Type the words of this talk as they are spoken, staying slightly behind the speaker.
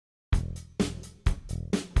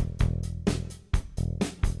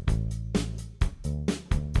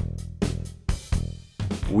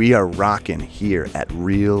We are rocking here at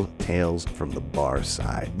Real Tales from the Bar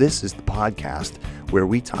Side. This is the podcast where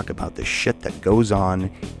we talk about the shit that goes on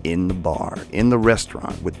in the bar, in the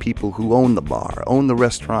restaurant, with people who own the bar, own the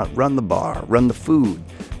restaurant, run the bar, run the food,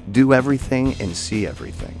 do everything and see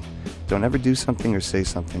everything. Don't ever do something or say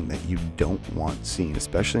something that you don't want seen,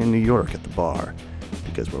 especially in New York at the bar,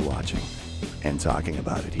 because we're watching and talking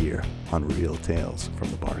about it here on Real Tales from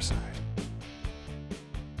the Bar Side.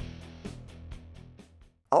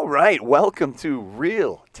 All right, welcome to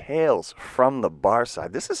Real Tales from the Bar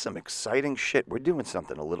Side. This is some exciting shit. We're doing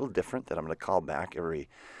something a little different that I'm going to call back every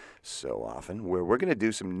so often, where we're going to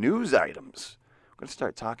do some news items. We're going to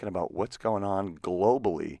start talking about what's going on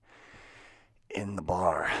globally in the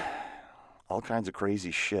bar. All kinds of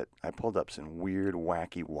crazy shit. I pulled up some weird,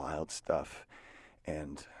 wacky, wild stuff.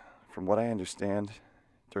 And from what I understand,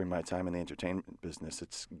 during my time in the entertainment business,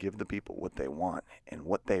 it's give the people what they want. And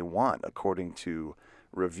what they want, according to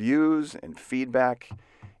reviews and feedback,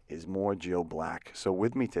 is more Joe Black. So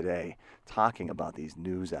with me today, talking about these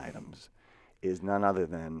news items, is none other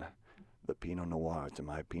than the Pinot Noir to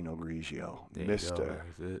my Pinot Grigio,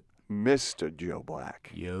 Mr. Joe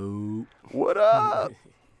Black. Yo. What up?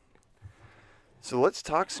 So let's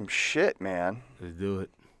talk some shit, man. Let's do it.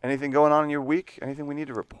 Anything going on in your week? Anything we need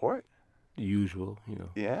to report? Usual,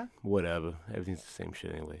 Yeah? Whatever. Everything's the same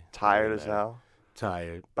shit anyway. Tired as hell?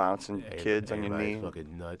 Tired. Bouncing kids on your knee?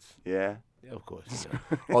 Fucking nuts. Yeah? Yeah, of course.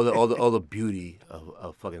 all the beauty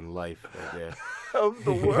of fucking life right there. Of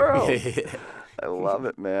the world. I love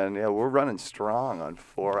it, man. Yeah, we're running strong on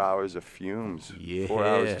 4 hours of fumes. Yeah. 4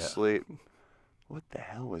 hours of sleep. What the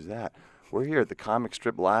hell was that? We're here at the Comic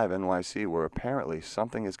Strip Live NYC, where apparently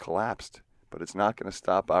something has collapsed, but it's not going to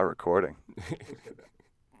stop our recording.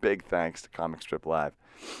 Big thanks to Comic Strip Live.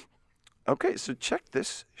 Okay, so check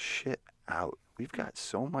this shit out. We've got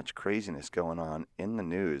so much craziness going on in the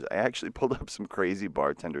news. I actually pulled up some crazy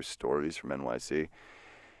bartender stories from NYC.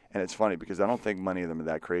 And it's funny because I don't think many of them are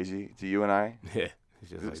that crazy. Do you and I? Yeah. It's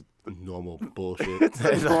just like normal bullshit. It's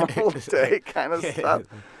a normal day kind of stuff.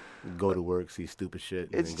 Go to work, see stupid shit,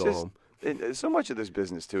 and It's then go just, home. so much of this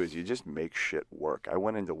business, too, is you just make shit work. I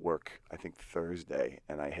went into work, I think, Thursday,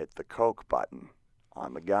 and I hit the Coke button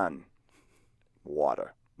on the gun.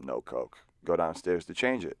 Water, no Coke. Go downstairs to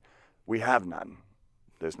change it. We have none.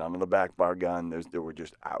 There's none on the back bar gun. We're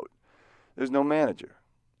just out. There's no manager.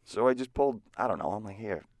 So I just pulled, I don't know, I'm like,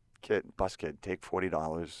 here, bus kid, take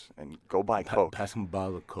 $40 and go buy Coke. Pass him a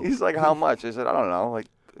bottle of Coke. He's like, how much? I said, I don't know, like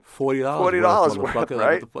 $40. $40 worth, Like,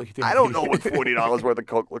 right? what the fuck you think? I don't know what $40 worth of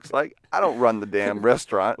Coke looks like. I don't run the damn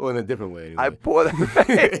restaurant. Well, in a different way. Anyway. I pour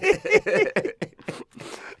that.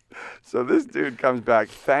 So this dude comes back,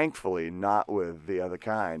 thankfully, not with the other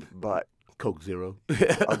kind, but Coke Zero. a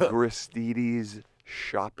Gristedes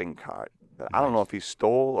shopping cart. I don't know if he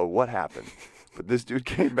stole or what happened, but this dude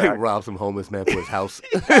came He back. robbed some homeless man for his house.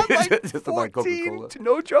 He had like Just to buy 14, Coca-Cola.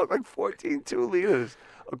 no joke, like 14 2-liters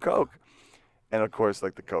of Coke. And, of course,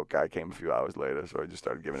 like the Coke guy came a few hours later, so I just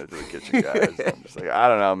started giving it to the kitchen guys. I'm just like, I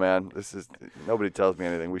don't know, man. Nobody tells me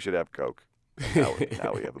anything. We should have Coke. Now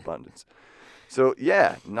we have abundance. So,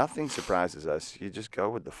 yeah, nothing surprises us. You just go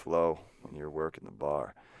with the flow when you're working the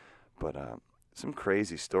bar. But some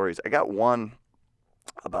crazy stories. I got one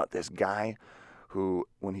about this guy who,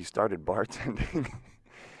 when he started bartending,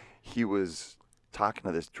 he was talking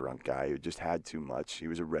to this drunk guy who just had too much. He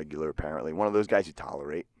was a regular, apparently. One of those guys you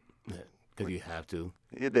tolerate. Because you have to.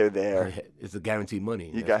 Yeah, they're there. It's a guaranteed money.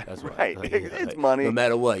 That's why. right. It's money. No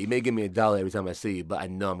matter what. You may give me $1 every time I see you, but I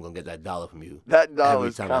know I'm going to get that $1 from you. That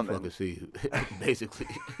dollar's every time coming. I fucking see you, basically.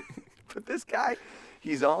 But this guy,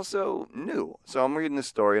 he's also new. So I'm reading the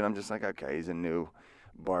story, and I'm just like, okay, he's a new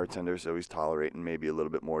bartender, so he's tolerating maybe a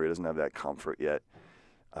little bit more. He doesn't have that comfort yet.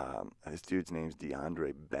 This dude's name's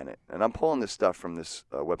DeAndre Bennett. And I'm pulling this stuff from this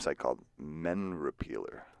website called Men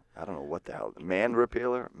Repealer. I don't know what the hell. Man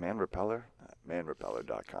Repeller?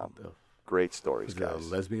 Manrepeller.com. Great stories, Is that guys. a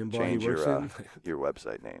lesbian bar Change he works in? your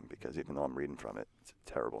website name, because even though I'm reading from it, it's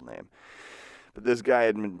a terrible name. But this guy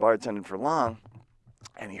had been bartending for long,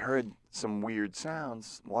 and he heard some weird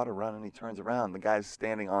sounds, water running. He turns around. The guy's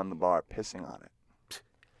standing on the bar, pissing on it.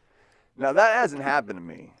 Now, that hasn't happened to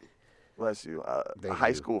me. Bless you. A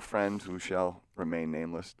high school friend who shall remain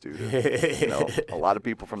nameless due to a lot of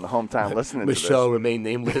people from the hometown listening to this. Michelle remain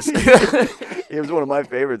nameless. It was one of my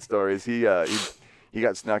favorite stories. He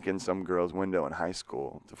got snuck in some girl's window in high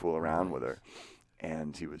school to fool around with her.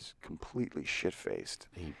 And he was completely shit-faced.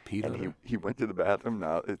 He peed on her? He went to the bathroom.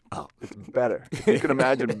 Now, it's better. If you can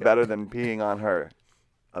imagine better than peeing on her,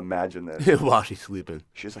 imagine this. While she's sleeping.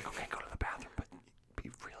 She's like, okay, go to the bathroom, but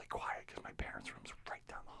be really quiet because my parents' room's right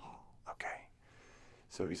down the hall. Okay.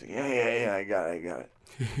 So he's like, yeah, I got it.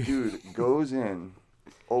 Dude goes in,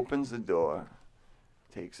 opens the door,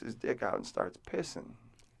 takes his dick out and starts pissing.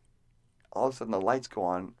 All of a sudden the lights go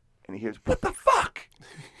on and he hears, what the fuck?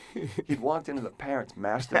 He'd walked into the parents'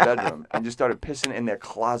 master bedroom and just started pissing in their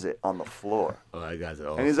closet on the floor. Oh, that guy's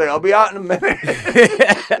awesome. And he's like, I'll be out in a minute.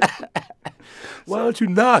 Why don't you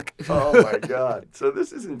knock? Oh, my God. So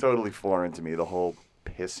this isn't totally foreign to me, the whole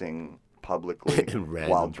pissing publicly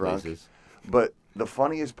while drunk. Places. But the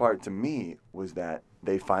funniest part to me was that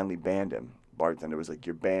they finally banned him. Bartender was like,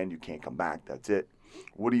 you're banned. You can't come back. That's it.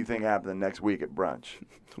 What do you think happened the next week at brunch?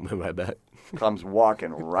 Went right back. Comes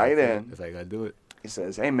walking right in. That's how you got to do it. He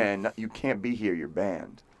says, hey, man, you can't be here. You're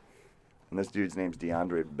banned. And this dude's name's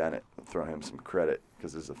DeAndre Bennett. I'll throw him some credit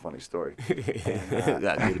because this is a funny story.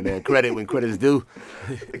 Got to give the man credit when credit's due.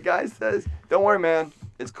 The guy says, don't worry, man.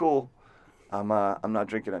 It's cool. I'm not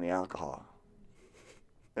drinking any alcohol.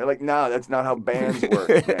 They're like, no, that's not how bands work,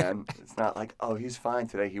 man. It's not like, oh, he's fine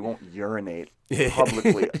today. He won't urinate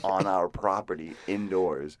publicly on our property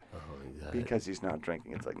indoors because he's not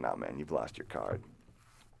drinking. It's like, no, man, you've lost your card.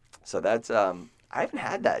 So that's I haven't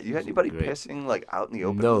had that. You had anybody pissing like out in the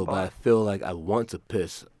open? No, but I feel like I want to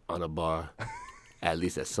piss on a bar, at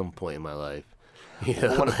least at some point in my life. You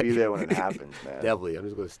know, I want to be there when it happens, man. Definitely. I'm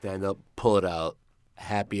just going to stand up, pull it out,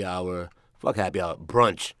 happy hour, fuck happy hour,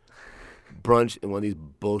 brunch, in one of these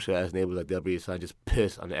bullshit-ass neighborhoods like the Upper East Side, just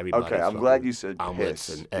piss on everybody. Okay, I'm glad you said omelets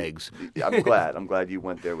piss. and eggs. I'm glad you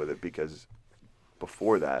went there with it because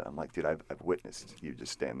before that, I'm like, dude, I've witnessed you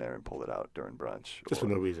just stand there and pull it out during brunch. Just for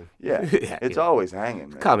no reason. Yeah, it's always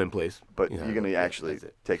hanging, man. Commonplace. But you're going to actually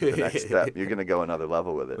take it to the next step. You're going to go another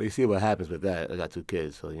level with it. Well, you see what happens with that. I got 2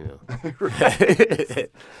 kids, so, you know.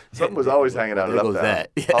 Something was always hanging out. There goes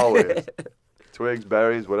that. Always. Twigs,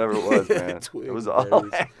 berries, whatever it was, man. It was all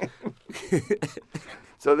hanging.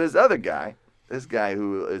 So this guy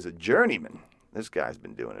who is a journeyman. This guy's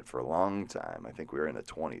been doing it for a long time. I think we were in the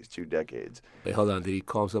 20s, 2 decades. Wait, hold on. Did he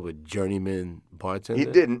call himself a journeyman bartender? He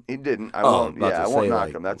didn't. I won't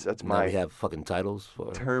knock him. That's my we have fucking titles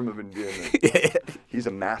for term of endearment. He's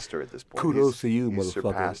a master at this point. Kudos to you, he's motherfucker.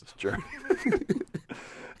 Surpassed journeyman.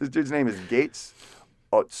 This dude's name is Gates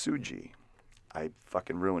Otsuji. I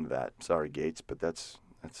fucking ruined that. Sorry, Gates, but that's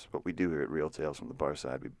what we do here at Real Tales from the Bar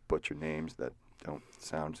Side. We butcher names that don't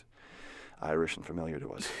sound Irish and familiar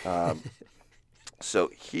to us.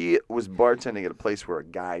 So he was bartending at a place where a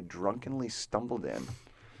guy drunkenly stumbled in.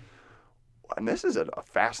 And this is a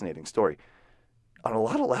fascinating story. On a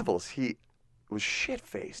lot of levels, he was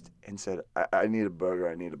shit-faced and said, I need a burger,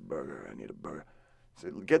 I need a burger, I need a burger. He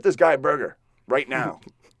said, get this guy a burger right now.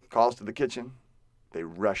 Calls to the kitchen. They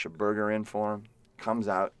rush a burger in for him. Comes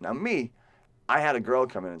out. Now I had a girl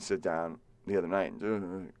come in and sit down the other night.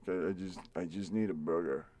 I just need a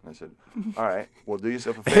burger. And I said, all right, well, do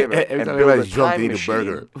yourself a favor and build a time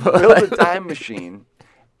machine. Build a time machine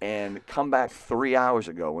and come back 3 hours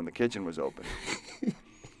ago when the kitchen was open.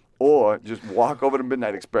 Or just walk over to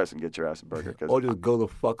Midnight Express and get your ass a burger. Or just go the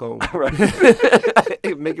fuck home. Right.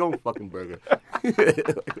 Make your own fucking burger.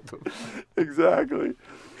 Exactly.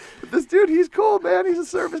 But this dude, he's cool, man. He's a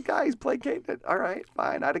service guy. He's placating. All right,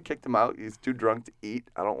 fine. I'd have kicked him out. He's too drunk to eat.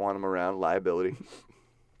 I don't want him around. Liability.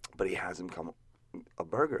 But he has him come a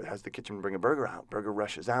burger. Has the kitchen bring a burger out. Burger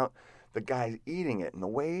rushes out. The guy's eating it. And the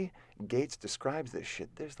way Gates describes this shit,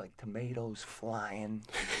 there's like tomatoes flying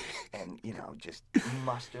and, just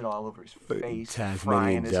mustard all over his face,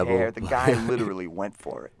 frying his hair. The guy literally went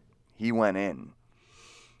for it. He went in.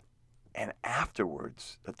 And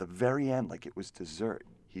afterwards, at the very end, like it was dessert,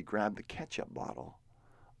 he grabbed the ketchup bottle,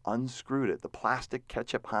 unscrewed it, the plastic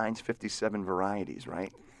ketchup Heinz 57 varieties,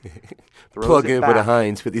 right? Plug in for the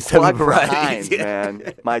Heinz 57 varieties. Heinz,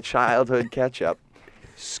 man. My childhood ketchup.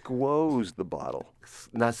 Squoze the bottle.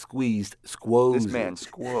 Not squeezed, squoze. This man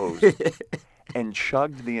squozed and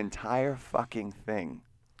chugged the entire fucking thing.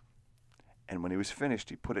 And when he was finished,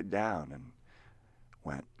 he put it down and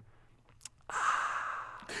went,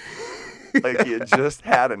 like he had just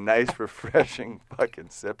had a nice, refreshing fucking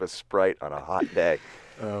sip of Sprite on a hot day.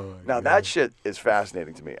 Oh now, God. That shit is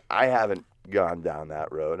fascinating to me. I haven't gone down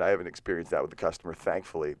that road. I haven't experienced that with the customer,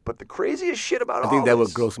 thankfully. But the craziest shit about all this... I think that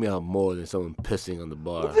would gross me out more than someone pissing on the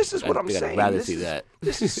bar. Well, this is what I'm saying. I'd rather see that.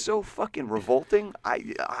 This is so fucking revolting.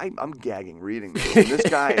 I'm gagging reading this. And this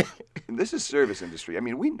guy... and this is service industry. I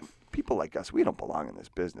mean, people like us, we don't belong in this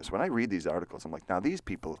business. When I read these articles, I'm like, now these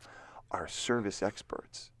people are service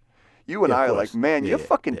experts. You and I are like, man, you're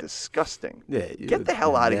fucking disgusting. Yeah, get the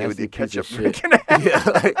hell out of here with your ketchup.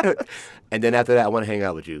 Yeah, and then after that, I want to hang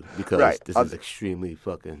out with you because Right. this is extremely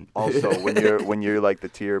fucking. Also, when you're like the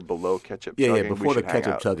tier below ketchup yeah, chugging, yeah, we before the should hang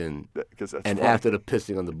ketchup out. chugging, Because that's and fun. after the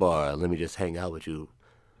pissing on the bar, let me just hang out with you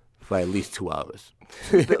for at least 2 hours.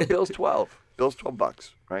 Bill's 12. Bill's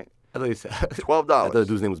 $12, right? I thought you said $12. I thought the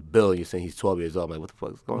dude's name was Bill, and you're saying he's 12 years old. I'm like, what the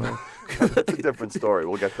fuck is going on? That's a different story.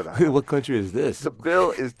 We'll get to that. What country is this? The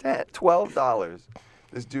bill is $12.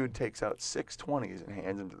 This dude takes out 6 20s and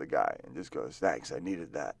hands them to the guy and just goes, "Thanks, I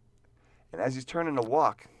needed that." And as he's turning to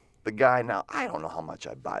walk, the guy, now, I don't know how much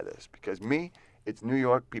I buy this because me, it's New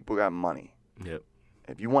York, people got money. Yep,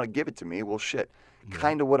 If you want to give it to me, well, shit.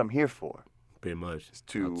 Kind of what I'm here for. pretty much. Is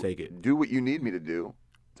to I'll take it. do what you need me to do,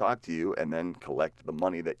 talk to you, and then collect the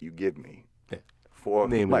money that you give me. Yeah. For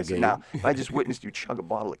Name of my, the game. Now, if I just witnessed you chug a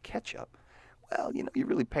bottle of ketchup, well, you're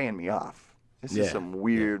really paying me off. This is some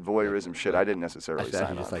weird voyeurism shit I didn't necessarily I should sign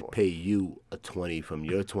actually just on like for. pay you a 20 from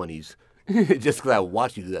your 20s, just because I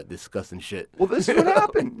watch you do that disgusting shit. Well, this is what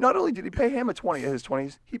happened. Not only did he pay him a 20 of his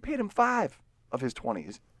 20s, he paid him 5 of his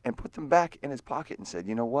 20s and put them back in his pocket and said,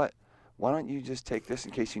 "You know what? Why don't you just take this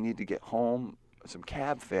in case you need to get home, some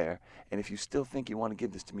cab fare, and if you still think you want to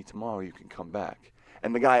give this to me tomorrow, you can come back."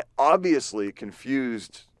 And the guy, obviously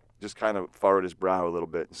confused, just kind of furrowed his brow a little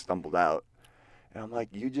bit and stumbled out. And I'm like,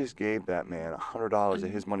 you just gave that man $100 of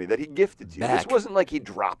his money that he gifted to you. Back. This wasn't like he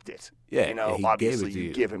dropped it. Yeah, You know, yeah, he obviously gave it to you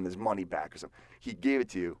you. give him his money back or something. He gave it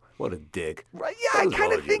to you. What a dick. Right? Yeah, I What is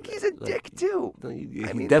kind wrong of with think you, he's a man? dick too. No, he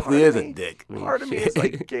I mean, definitely part is of a me- dick. I mean, Part of me is shit.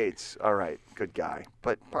 like, Gates, all right, good guy.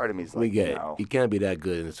 But part of me is like, we get it. no. You can't be that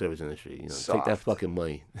good in the service industry. Take that Soft. fucking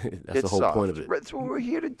money. That's It's the whole soft. point of it. That's what we're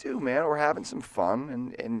here to do, man. We're having some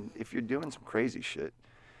fun, and if you're doing some crazy shit,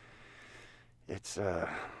 it's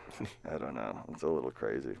I don't know, it's a little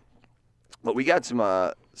crazy. But we got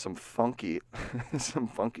some funky some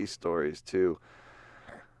funky stories too,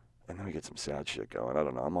 and then we get some sad shit going. I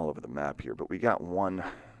don't know. I'm all over the map here, but we got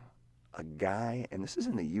a guy, and this is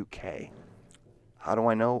in the UK. How do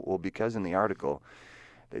I know? Well, because in the article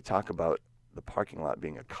they talk about the parking lot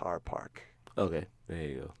being a car park. Okay, there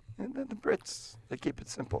you go. And then the Brits, they keep it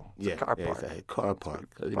simple. It's yeah, a car yeah, park. exactly. Car park.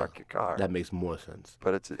 You Park your car. That makes more sense.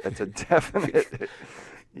 But it's a definite.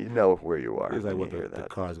 You know where you are. It's like when what you hear the that.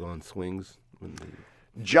 cars go on swings. When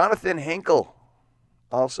they... Jonathan Hinkle,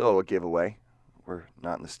 also a giveaway. We're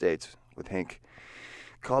not in the States with Hink.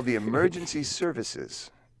 Called the emergency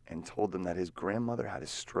services and told them that his grandmother had a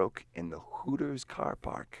stroke in the Hooters car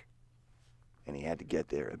park, and he had to get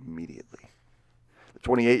there immediately. The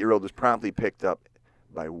 28-year-old was promptly picked up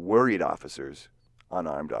by worried officers,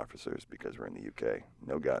 unarmed officers, because we're in the UK,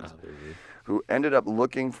 no guns, who ended up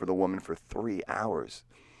looking for the woman for 3 hours.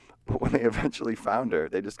 But when they eventually found her,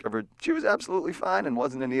 they discovered she was absolutely fine and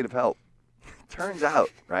wasn't in need of help. Turns out,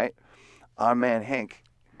 right, our man Hank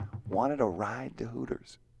wanted a ride to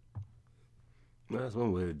Hooters. Well, that's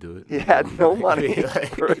one way to do it. He had no money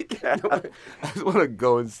for a cab. I just want to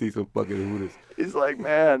go and see some fucking Hooters. He's like,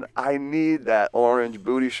 man, I need that orange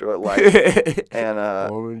booty short life and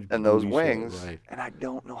Orange and those booty short wings, life. and I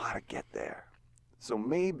don't know how to get there. So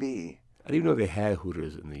maybe I didn't even know they had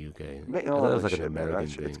Hooters in the UK. I oh, thought it was like shit, an man, American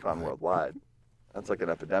that shit, thing. it's gone worldwide. That's like an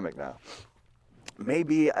epidemic now.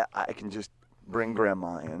 Maybe I can just bring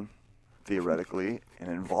Grandma in, theoretically, and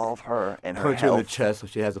involve her and her Punch her in the health. chest so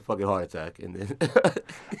she has a fucking heart attack, and then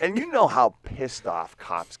And you know how pissed off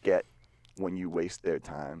cops get when you waste their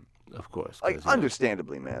time. of course, Like, 'cause, you know,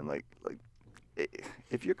 understandably, man. Like,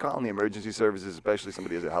 if you're calling the emergency services, especially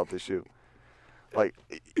somebody who has a health issue, like,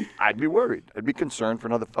 I'd be worried. I'd be concerned for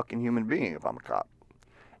another fucking human being if I'm a cop.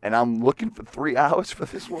 And I'm looking for 3 hours for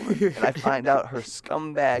this woman, and I find out her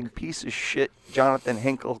scumbag piece of shit, Jonathan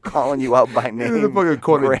Hinkle, calling you out by name. in the fucking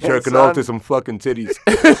corner jerking grandson, off to some fucking titties.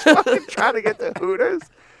 fucking trying to get to Hooters.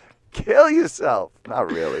 Kill yourself.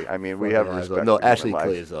 Not really. I mean, we have Fucking respect. asshole. No, for human actually life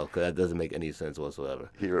kill yourself, because that doesn't make any sense whatsoever.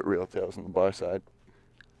 here at Real Tales on the Bar Side.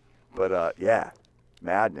 But yeah,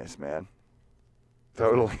 madness, man.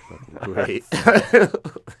 Totally. Great.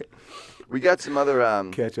 We got some other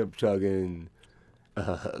Ketchup chugging.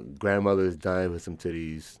 Grandmother's dying with some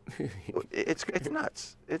titties. It's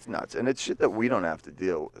nuts. It's nuts, and it's shit that we don't have to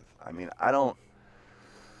deal with. I mean, I don't.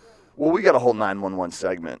 Well, we got a whole 911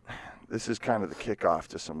 segment. This is kind of the kickoff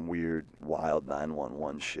to some weird, wild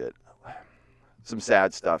 911 shit. Some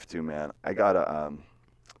sad stuff too, man. I got a.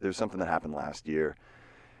 There's something that happened last year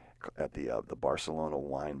at the Barcelona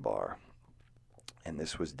wine bar, and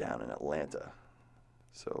this was down in Atlanta.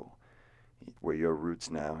 So, where your roots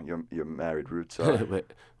now, your married roots are.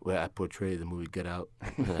 where I portray the movie Get Out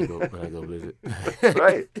when I go visit. That's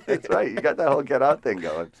right. That's right. You got that whole Get Out thing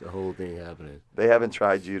going. It's a whole thing happening. They haven't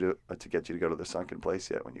tried you to get you to go to the sunken place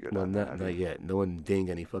yet when you go No, down there. not yet. No one dinged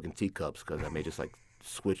any fucking teacups because I may just like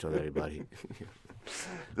switch on everybody.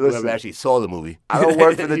 Listen, Whoever actually saw the movie. I don't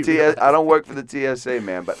work for the I don't work for the TSA,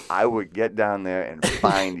 man, but I would get down there and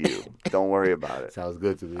find you. Don't worry about it. Sounds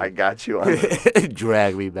good to me. I got you on this.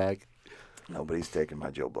 Drag me back. Nobody's taking my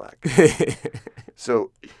Joe Black.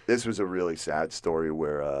 So this was a really sad story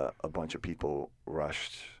where a bunch of people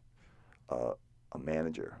rushed a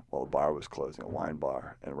manager while the bar was closing, a wine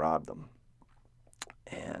bar, and robbed them.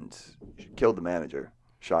 And killed the manager,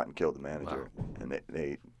 shot and killed the manager. Wow. And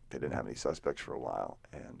they didn't have any suspects for a while.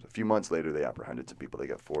 And a few months later, they apprehended some people. They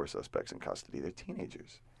got 4 suspects in custody. They're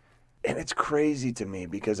teenagers. And it's crazy to me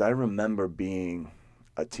because I remember being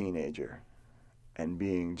a teenager and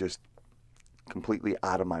being just completely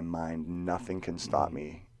out of my mind. Nothing can stop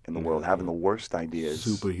me in the world. Having the worst ideas.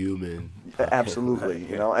 Superhuman. Absolutely.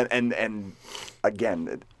 You know, and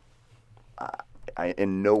again, I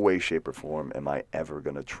in no way, shape, or form am I ever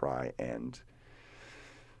going to try and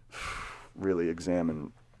really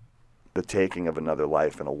examine the taking of another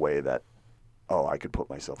life in a way that, oh, I could put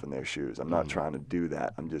myself in their shoes. I'm not trying to do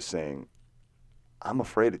that. I'm just saying I'm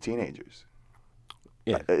afraid of teenagers.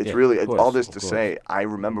 Yeah, it's really all this to say, I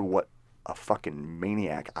remember what a fucking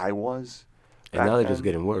maniac I was. And now they're just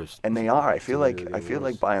getting worse. And they are. I feel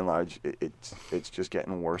like by and large it's just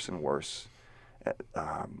getting worse and worse.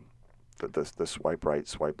 The swipe right,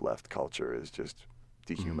 swipe left culture is just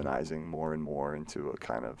dehumanizing more and more into a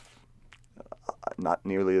kind of not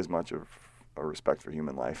nearly as much of a respect for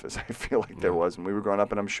human life as I feel like there was when we were growing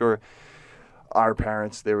up. And I'm sure our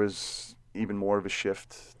parents, there was even more of a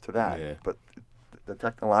shift to that. Yeah. But the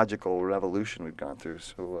technological revolution we've gone through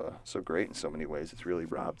is so great in so many ways. It's really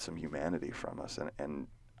robbed some humanity from us. And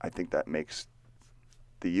I think that makes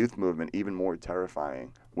the youth movement even more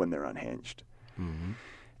terrifying when they're unhinged. Mm-hmm.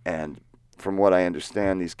 And from what I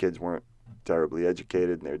understand, these kids weren't terribly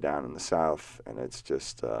educated, and they're down in the South. And it's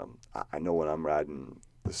just, I know when I'm riding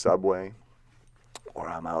the subway or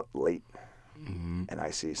I'm out late and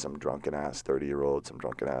I see some drunken-ass 30-year-olds, some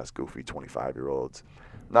drunken-ass goofy 25-year-olds,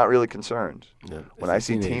 not really concerned. Yeah, when I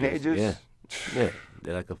see teenagers, yeah,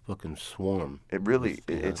 they're like a fucking swarm. It really,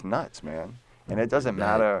 it's nuts, man. And it doesn't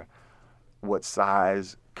matter what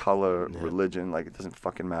size, color, religion, like it doesn't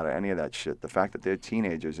fucking matter any of that shit. The fact that they're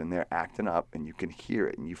teenagers and they're acting up and you can hear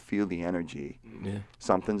it and you feel the energy,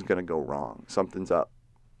 something's gonna go wrong. Something's up.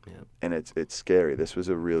 Yeah. And it's scary. This was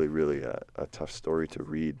a really, really a tough story to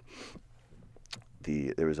read.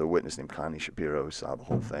 There was a witness named Connie Shapiro who saw the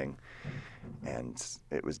whole thing, and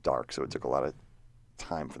it was dark, so it took a lot of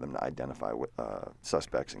time for them to identify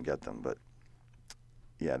suspects and get them. But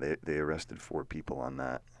yeah, they arrested 4 people on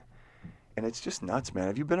that. And it's just nuts, man.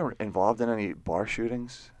 Have you been involved in any bar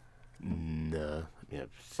shootings? No. Yeah,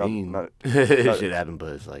 I've seen shit happen,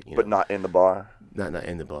 but it's like, But not in the bar? Not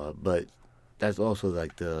in the bar. But that's also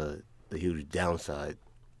like the huge downside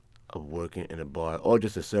of working in a bar or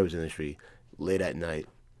just the service industry late at night,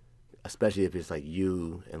 especially if it's like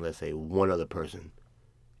you and let's say one other person.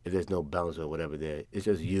 If there's no bouncer or whatever there, it's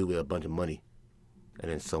just you with a bunch of money. And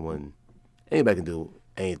then anybody can do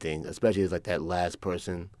anything, especially if it's like that last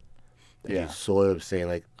person. You're sort of saying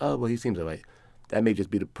like, oh, well, he seems all right. That may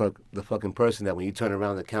just be the fucking person that when you turn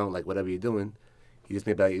around the count, like whatever you're doing, he just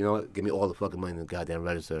may be like, you know what, give me all the fucking money in the goddamn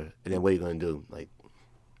register. And then what are you going to do? Like,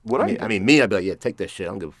 I mean, me, I'd be like, yeah, take that shit.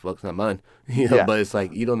 I don't give a fuck. It's not mine. But it's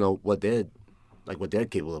like, you don't know what they're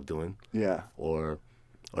capable of doing. Yeah. Or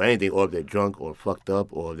anything. Or if they're drunk or fucked up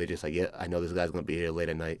or if they're just like, yeah, I know this guy's going to be here late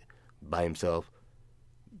at night by himself.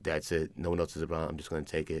 That's it. No one else is around. I'm just going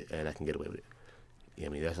to take it and I can get away with it. Yeah, I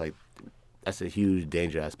mean, that's a huge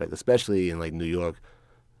danger aspect, especially in like New York.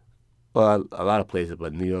 Well, a lot of places,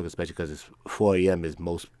 but New York especially because it's 4 a.m. is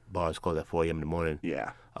most bars close at 4 a.m. in the morning.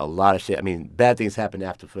 Yeah. A lot of shit. I mean, bad things happen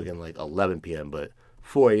after fucking like 11 p.m., but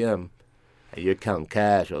 4 a.m. and you're counting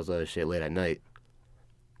cash or all this other shit late at night.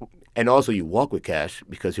 And also you walk with cash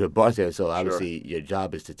because you're a bartender, so obviously your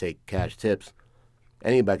job is to take cash tips.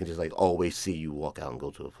 Anybody can just like always see you walk out and go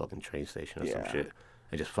to a fucking train station or some shit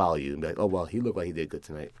and just follow you and be like, oh, well, he looked like he did good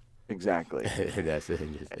tonight. Exactly. And that's it.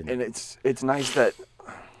 And it's nice that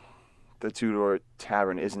the Two Door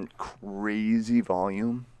Tavern isn't crazy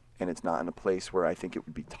volume, and it's not in a place where I think it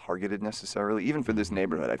would be targeted necessarily. Even for this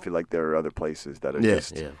neighborhood, I feel like there are other places that are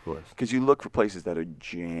just... Yeah, of course. Because you look for places that are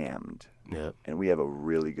jammed. Yeah. And we have a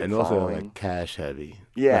really good following. And also like cash heavy.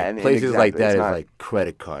 Yeah. Like, and places exactly, like that is like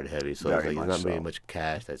credit card heavy. So it's like there's not really much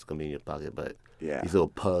cash that's going to be in your pocket, but these little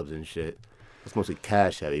pubs and shit. It's mostly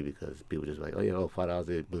cash heavy because people just like, oh yeah,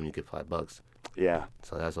 $5, boom, you get $5. Yeah.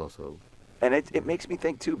 So that's also. And it makes me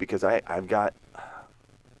think too, because I've got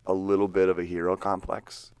a little bit of a hero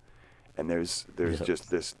complex, and there's just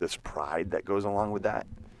this pride that goes along with that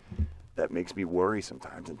makes me worry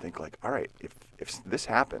sometimes and think like, all right, if this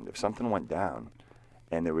happened, if something went down,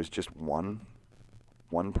 and there was just one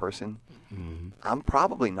person, I'm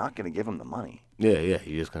probably not going to give him the money. Yeah,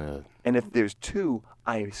 you just kind of. And if there's two,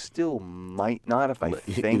 I still might not if I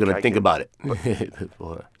think you're gonna think about it.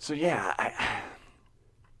 So yeah,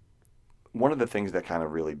 one of the things that kind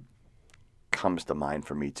of really comes to mind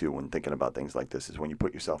for me too when thinking about things like this is when you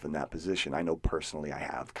put yourself in that position. I know personally I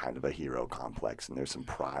have kind of a hero complex, and there's some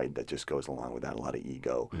pride that just goes along with that, a lot of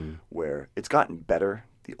ego, where it's gotten better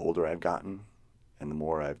the older I've gotten and the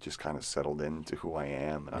more I've just kind of settled into who I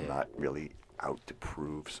am, and I'm not really out to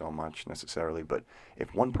prove so much necessarily. But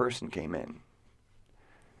if one person came in,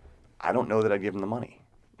 I don't know that I'd give them the money.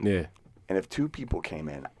 Yeah. And if two people came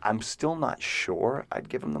in, I'm still not sure I'd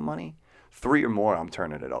give them the money. 3 or more, I'm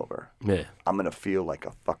turning it over. Yeah. I'm going to feel like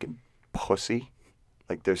a fucking pussy.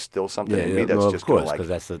 Like there's still something in me that's just going to like... Of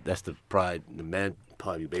course, because that's the pride, the man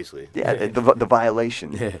part of you, basically. Yeah, the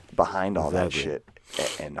violation behind all that shit.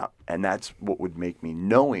 And that's what would make me,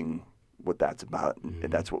 knowing what that's about,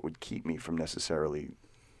 and that's what would keep me from necessarily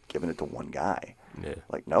giving it to one guy. Yeah.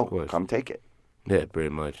 Like, no, come take it. Yeah, pretty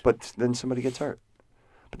much. But then somebody gets hurt.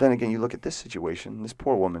 But then again, you look at this situation, this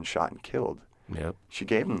poor woman shot and killed. Yep. She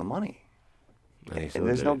gave him the money. And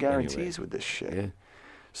there's no guarantees with this shit. Yeah.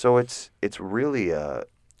 So it's really a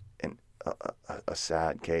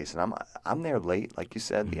sad case. And I'm there late, like you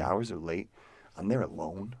said, the hours are late. I'm there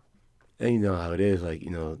alone. And you know how it is, like,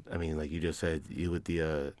 you know, I mean, like you just said, you with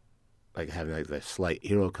the, like having like that slight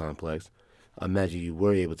hero complex, I imagine you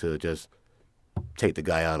were able to just take the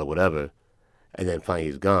guy out or whatever, and then finally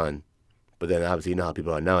he's gone. But then obviously you know how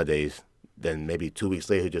people are nowadays, then maybe 2 weeks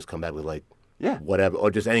later he'll just come back with like, whatever,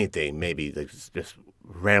 or just anything, maybe like just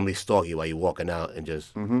randomly stalk you while you're walking out and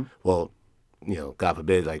just, well, you know, God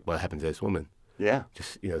forbid, like what happened to this woman. Yeah.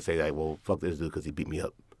 Just, you know, say like, well, fuck this dude because he beat me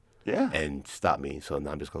up. Yeah. And stop me. So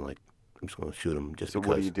now I'm just going to shoot him just because. So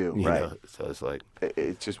what do you do? Right. Know? So it's like.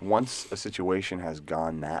 It's just once a situation has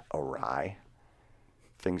gone that awry,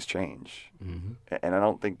 things change. And I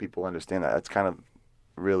don't think people understand that. That's kind of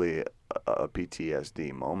really a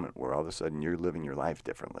PTSD moment where all of a sudden you're living your life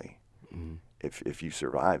differently. If you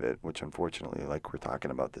survive it, which unfortunately, like we're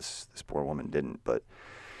talking about, this poor woman didn't, but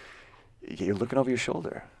you're looking over your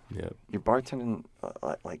shoulder. Yeah. You're bartending,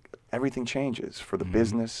 like everything changes for the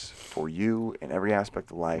business, for you, in every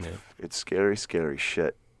aspect of life. Yeah. It's scary, scary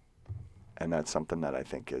shit, and that's something that I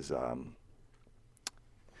think is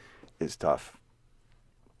tough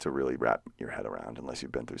to really wrap your head around unless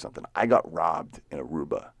you've been through something. I got robbed in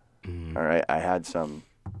Aruba. All right, I had some.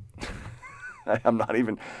 I'm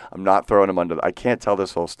not throwing him under. I can't tell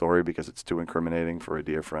this whole story because it's too incriminating for a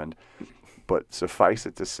dear friend. But suffice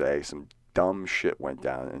it to say, some dumb shit went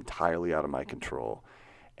down entirely out of my control,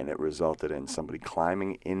 and it resulted in somebody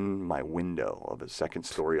climbing in my window of a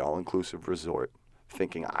second-story all-inclusive resort,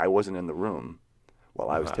 thinking I wasn't in the room while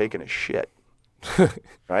I was taking a shit.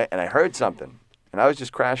 Right? And I heard something, and I was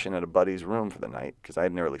just crashing at a buddy's room for the night because I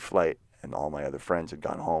had an early flight, and all my other friends had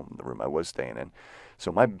gone home, the room I was staying in.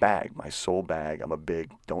 So my bag, my sole bag, I'm a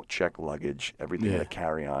big don't check luggage, everything to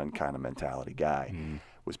carry on kind of mentality guy,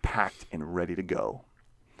 was packed and ready to go.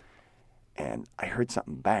 And I heard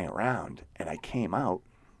something bang around, and I came out,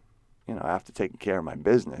 you know, after taking care of my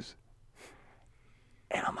business.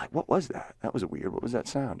 And I'm like, what was that? That was weird. What was that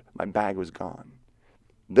sound? My bag was gone.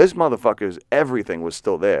 This motherfucker's everything was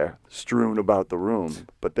still there, strewn about the room,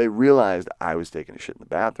 but they realized I was taking a shit in the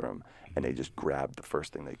bathroom, and they just grabbed the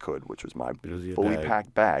first thing they could, which was my fully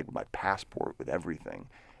packed bag, my passport with everything,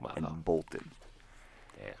 and bolted.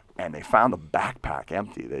 Damn. And they found the backpack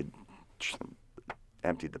empty. They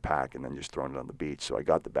emptied the pack and then just thrown it on the beach. So I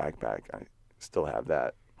got the backpack. I still have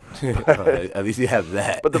that. At least you have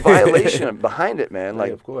that. But the violation behind it, man,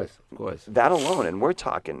 like, of course. that alone, and we're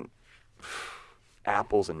talking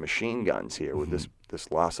apples and machine guns here with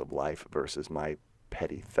this loss of life versus my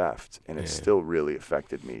petty theft, and it still really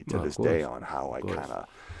affected me to this day on how I kind of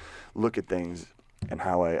look at things and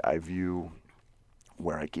how I view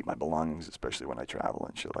where I keep my belongings, especially when I travel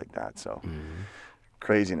and shit like that. So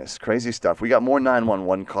craziness, crazy stuff. We got more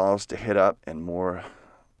 911 calls to hit up and more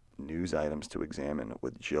news items to examine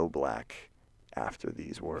with Joe Black after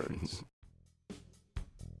these words.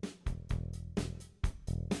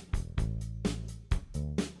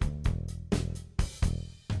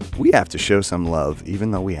 We have to show some love,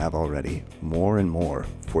 even though we have already, more and more,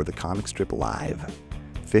 for the comic strip Live.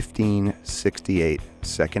 1568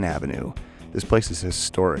 2nd Avenue. This place is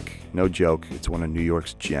historic. No joke. It's one of New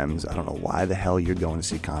York's gems. I don't know why the hell you're going to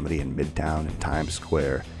see comedy in Midtown and Times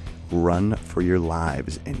Square. Run for your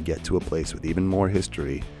lives and get to a place with even more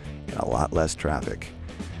history and a lot less traffic.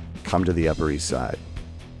 Come to the Upper East Side.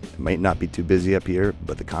 It might not be too busy up here,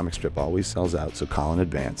 but the comic strip always sells out, so call in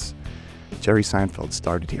advance. Jerry Seinfeld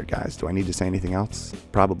started here, guys. Do I need to say anything else?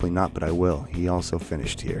 Probably not, but I will. He also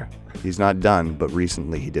finished here. He's not done, but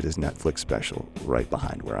recently he did his Netflix special right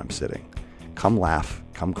behind where I'm sitting. Come laugh,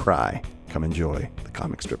 come cry, come enjoy the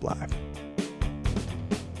comic strip live.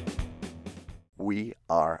 We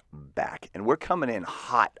are back, and we're coming in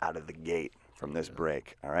hot out of the gate from this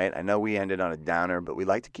break, all right? I know we ended on a downer, but we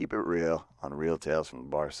like to keep it real on Real Tales from the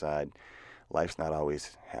Bar Side. Life's not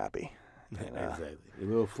always happy. And, exactly. You're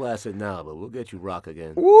a little flaccid now, but we'll get you rock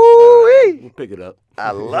again. Woo-wee! We'll pick it up.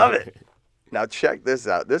 I love it. Now check this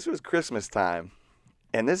out. This was Christmas time,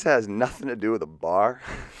 and this has nothing to do with a bar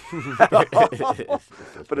at all.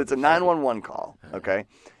 But it's a 911 call, okay?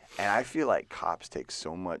 And I feel like cops take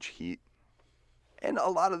so much heat, and a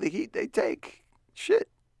lot of the heat they take, shit,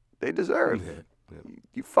 they deserve.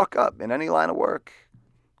 You fuck up in any line of work,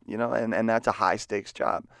 you know, and that's a high-stakes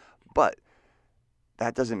job. But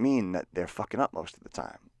that doesn't mean that they're fucking up most of the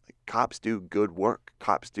time. Like, cops do good work.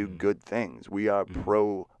 Cops do good things. We are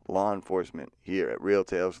pro-law enforcement here at Real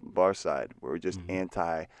Tales from the Bar Side. We're just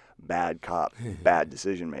anti-bad cop, bad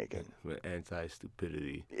decision-making. We're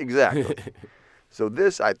anti-stupidity. Exactly. So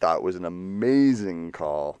this, I thought, was an amazing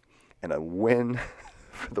call and a win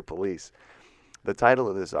for the police. The title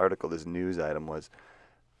of this article, this news item, was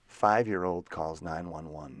 5-year-old calls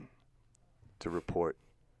 911 to report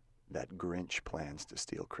that Grinch plans to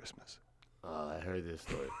steal Christmas. Oh, I heard this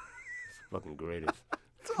story. It's fucking greatest.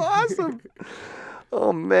 It's awesome.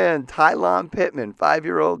 Oh, man. Tylon Pittman,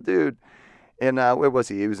 5-year-old dude. And where was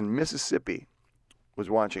he? He was in Mississippi, was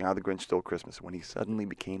watching How the Grinch Stole Christmas when he suddenly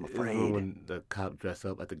became afraid. When the cop dressed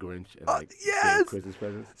up like the Grinch and yes! Christmas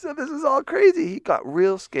presents? So this is all crazy. He got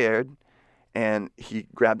real scared, and he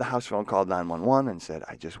grabbed the house phone, called 911, and said,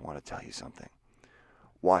 I just want to tell you something.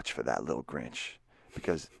 Watch for that little Grinch,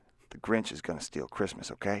 because the Grinch is going to steal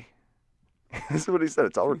Christmas, okay? This is what he said.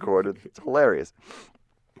 It's all recorded. It's hilarious.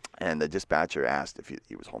 And the dispatcher asked if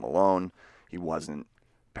he was home alone. He wasn't.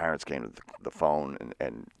 Parents came to the phone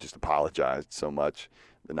and just apologized so much.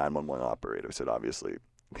 The 911 operator said, obviously,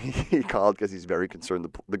 he called because he's very concerned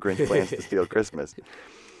the Grinch plans to steal Christmas.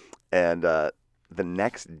 And the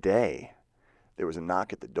next day, there was a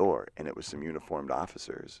knock at the door, and it was some uniformed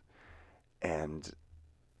officers. And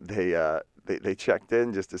they checked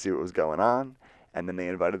in just to see what was going on, and then they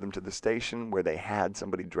invited them to the station where they had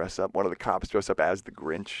somebody dress up, one of the cops dress up as the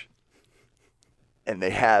Grinch, and they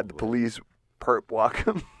had the police perp walk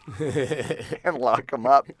him and lock him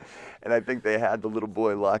up, and I think they had the little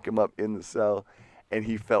boy lock him up in the cell, and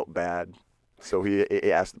he felt bad, so he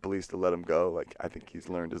asked the police to let him go, like, I think he's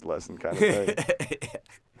learned his lesson kind of thing.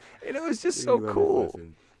 And it was just so cool.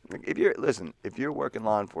 Like, if you're working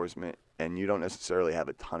law enforcement and you don't necessarily have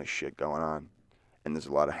a ton of shit going on, and there's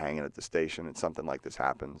a lot of hanging at the station, and something like this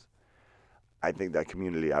happens, I think that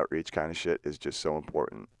community outreach kind of shit is just so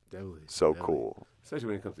important. Definitely. Cool. Especially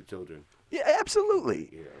when it comes to children. Yeah, absolutely.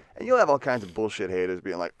 Yeah. And you'll have all kinds of bullshit haters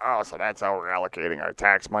being like, oh, so that's how we're allocating our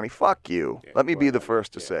tax money. Fuck you. Yeah, Let me be the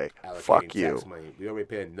first to say, fuck you. Tax money. We already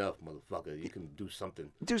pay enough, motherfucker. You can do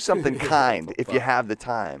something. Do something kind if you have the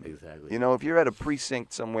time. Exactly. You know, if you're at a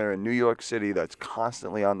precinct somewhere in New York City that's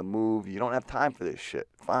constantly on the move, you don't have time for this shit.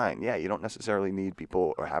 Fine. Yeah, you don't necessarily need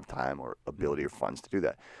people or have time or ability or funds to do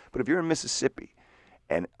that. But if you're in Mississippi,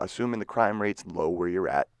 and assuming the crime rate's low where you're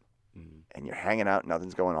at, and you're hanging out,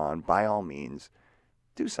 nothing's going on, by all means,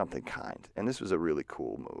 do something kind. And this was a really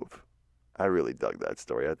cool move. I really dug that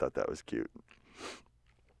story. I thought that was cute.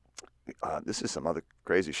 This is some other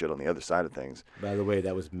crazy shit on the other side of things. By the way,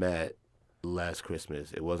 that was Matt last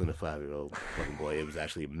Christmas. It wasn't a 5-year-old fucking boy. It was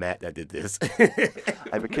actually Matt that did this.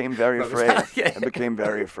 I became very afraid.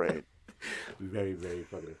 Very, very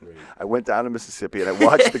fucking afraid. I went down to Mississippi and I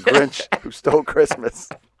watched the Grinch who stole Christmas.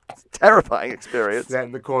 It's a terrifying experience. Sat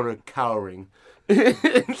in the corner cowering.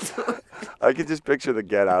 I could just picture the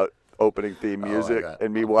Get Out opening theme music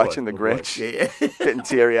and me watching the Grinch getting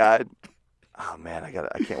teary-eyed. Oh, man,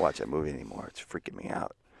 I can't watch that movie anymore. It's freaking me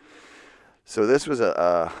out. So this was it's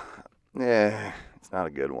not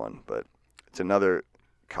a good one, but it's another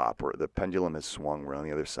cop where the pendulum has swung. We're on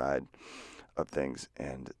the other side of things,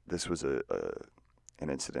 and this was an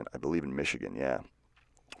incident, I believe in Michigan,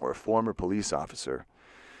 where a former police officer,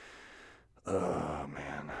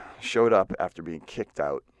 showed up after being kicked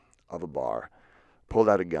out of a bar, pulled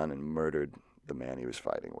out a gun and murdered the man he was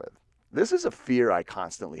fighting with. This is a fear I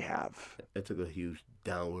constantly have. It took a huge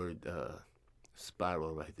downward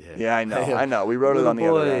spiral right there. Yeah, I know. We wrote it on the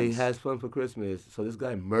other end. Boy has fun for Christmas. So this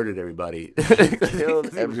guy murdered everybody. Killed He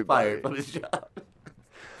was everybody. fired from his job.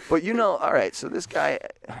 But all right, so this guy,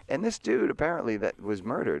 and this dude apparently that was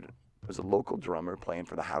murdered was a local drummer playing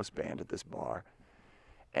for the house band at this bar.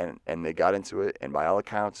 And they got into it, and by all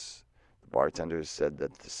accounts, the bartenders said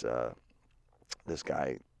that this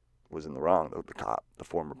guy was in the wrong. The cop, the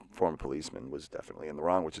former policeman, was definitely in the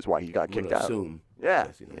wrong, which is why he got kicked out. Assume. Yeah,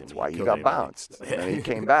 Yes, it's why he got bounced. And then he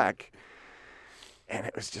came back, and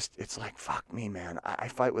it was just, it's like, fuck me, man. I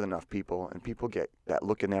fight with enough people, and people get that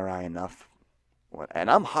look in their eye enough.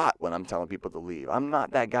 And I'm hot when I'm telling people to leave. I'm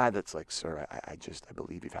not that guy that's like, sir, I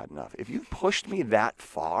believe you've had enough. If you've pushed me that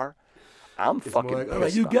far, I'm fucking Like, pissed all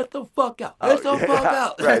right, you off. get the fuck out. Get the fuck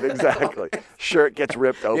out. Right, exactly. Shirt gets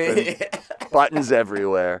ripped open, buttons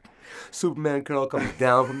everywhere. Superman curl comes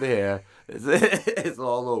down from the hair. It's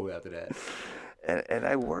all over after that. And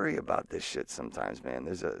I worry about this shit sometimes, man.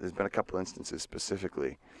 There's been a couple instances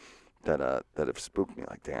specifically that have spooked me.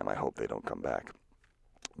 Like, damn, I hope they don't come back.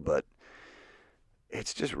 But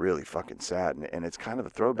it's just really fucking sad, and it's kind of a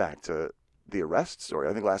throwback to the arrest story.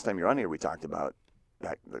 I think last time you were on here, we talked about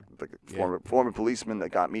that the former policeman that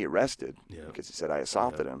got me arrested because he said I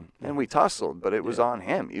assaulted him, and we tussled, but it was on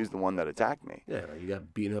him. He was the one that attacked me. Yeah, you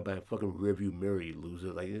got beaten up by a fucking rearview mirror, you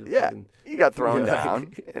loser. Like, He got thrown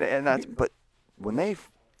down, and that's. But when they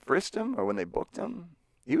frisked him or when they booked him,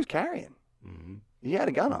 he was carrying. Mm-hmm. He had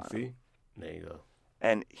a gun on him. See, there you go.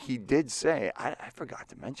 And he did say, I forgot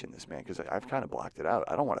to mention this, man, because I've kind of blocked it out.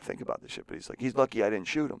 I don't want to think about this shit, but he's like, he's lucky I didn't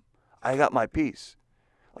shoot him. I got my piece.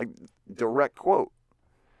 Like, direct quote.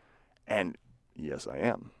 And yes, I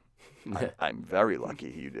am. I'm very lucky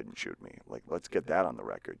you didn't shoot me. Like, let's get that on the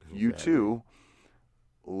record. You too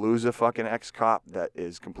lose a fucking ex-cop that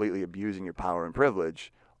is completely abusing your power and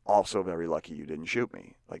privilege. Also very lucky you didn't shoot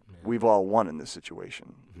me. Like, we've all won in this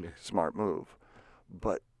situation. Smart move.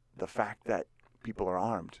 But the fact that people are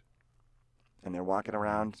armed and they're walking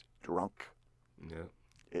around drunk,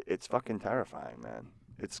 it's fucking terrifying, man.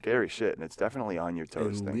 It's scary shit, and it's definitely on your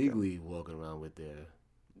toes. And legally walking around with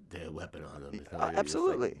their weapon on them. It's not like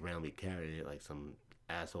absolutely. Just, like, randomly carrying it like some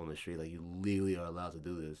asshole in the street. Like, you legally are allowed to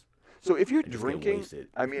do this. So if you're drinking,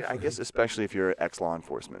 I mean, I guess especially if you're ex-law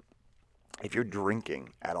enforcement, if you're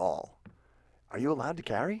drinking at all, are you allowed to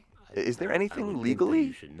carry? Is there anything legally?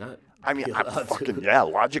 You should not. I mean,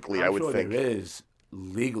 logically, I would think. There is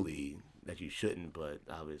legally that you shouldn't, but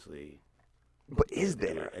obviously. But is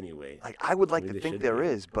there? Anyway. Like, I would like to think there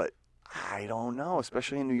is, but I don't know,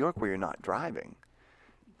 especially in New York where you're not driving.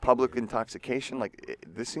 Public intoxication, like,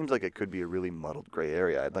 this seems like it could be a really muddled gray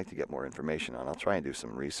area. I'd like to get more information on. I'll try and do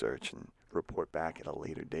some research and report back at a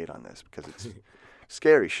later date on this because it's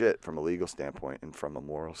scary shit from a legal standpoint and from a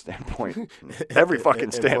moral standpoint. Every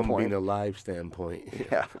fucking standpoint. From being a live standpoint.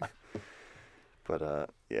 Yeah. But,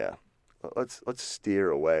 yeah. Let's steer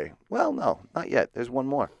away. Well, no, not yet. There's one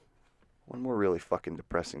more. One more really fucking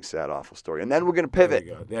depressing, sad, awful story. And then we're going to pivot.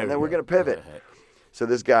 We're going to pivot. So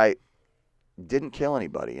this guy didn't kill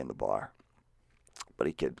anybody in the bar, but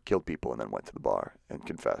he killed people and then went to the bar and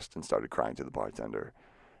confessed and started crying to the bartender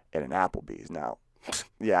at an Applebee's. Now,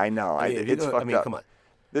 yeah, I know. It's fucked up. Come on.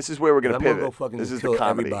 This is where we're going to pivot. Go fucking this is kill the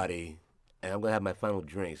comedy. Everybody, and I'm going to have my final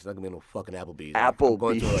drink. It's not going to be no fucking Applebee's. I'm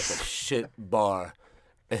going to like a shit bar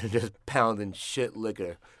and just pounding shit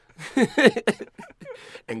liquor.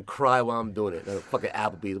 And cry while I'm doing it. Like a fucking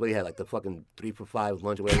Applebee's. What do you have? Like the fucking 3 for $5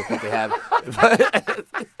 lunch or whatever the fuck they have.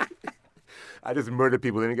 I just murder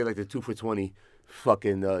people. They didn't get like the 2 for $20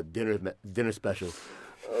 fucking dinner special.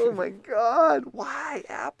 Oh my God! Why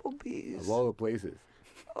Applebee's? Of all the places.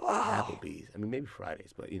 Oh. Applebee's. I mean, maybe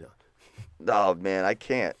Fridays, but you know. Oh man, I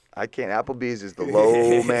can't. Applebee's is the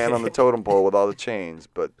low man on the totem pole with all the chains,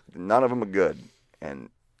 but none of them are good. And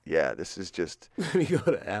yeah, this is just. Let me go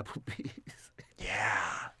to Applebee's.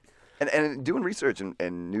 Yeah. And doing research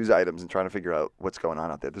and news items and trying to figure out what's going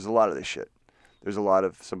on out there. There's a lot of this shit. There's a lot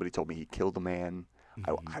of somebody told me he killed a man.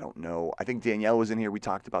 I don't know. I think Danielle was in here. We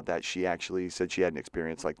talked about that. She actually said she had an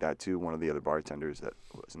experience like that too. One of the other bartenders that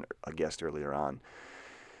was a guest earlier on.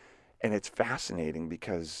 And it's fascinating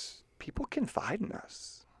because people confide in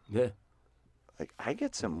us. Yeah. Like I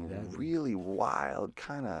get some really wild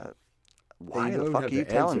kind of. Why the fuck are you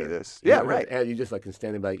telling me this? You Yeah, right. And you just like can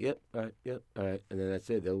stand there like, yep, all right, and then that's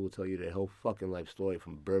it. They will tell you their whole fucking life story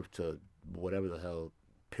from birth to whatever the hell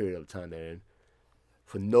period of time they're in,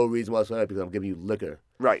 for no reason whatsoever because I'm giving you liquor.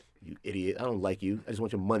 Right. You idiot. I don't like you. I just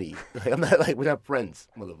want your money. Like, I'm not like, we're not friends,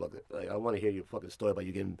 motherfucker. Like, I want to hear your fucking story about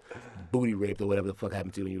you getting booty raped or whatever the fuck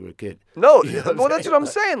happened to you when you were a kid. No, You know what I'm well, that's saying? what I'm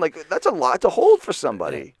saying. Like, that's a lot to hold for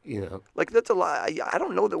somebody. You know. Like, that's a lot. I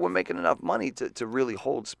don't know that we're making enough money to really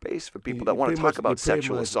hold space for people that You want to pretty talk much- about you pretty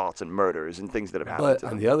sexual much- assaults and murders and things that have happened But to on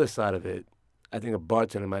them. the other side of it, I think a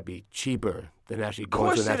bartender might be cheaper than actually Of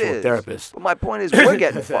going to course an it actual is. therapist. But my point is, we're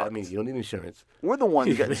getting I fucked. mean, you don't need insurance. We're the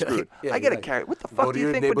ones getting screwed. Yeah, I get you're to carry. What the Go fuck to do you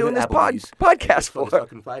your think we're doing this neighborhood Applebee's and podcast just for?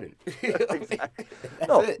 fucking fighting. Exactly. That's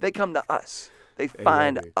No, it. they come to us. They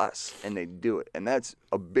find Exactly. us and they do it, and that's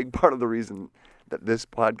a big part of the reason that this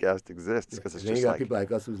podcast exists. Because it's And then just you got like, people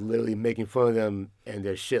like us who's literally making fun of them and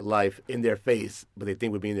their shit life in their face, but they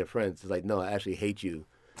think we're being their friends. It's like, no, I actually hate you,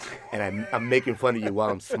 and I'm making fun of you while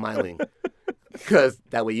I'm smiling, because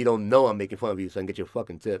that way you don't know I'm making fun of you, so I can get your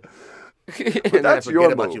fucking tip. And then I that's forget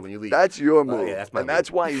your about move. you when you leave. That's your Oh, move, yeah, that's my and move.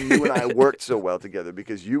 that's why you and I worked so well together,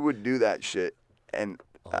 because you would do that shit. And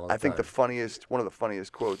All the I think time. one of the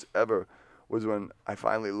funniest quotes ever was when I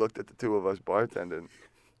finally looked at the two of us bartending,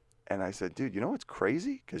 and I said, "Dude, you know what's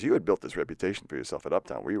crazy? Because you had built this reputation for yourself at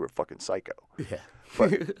Uptown, where you were fucking psycho." Yeah.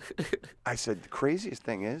 But I said, the craziest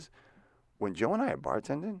thing is, when Joe and I are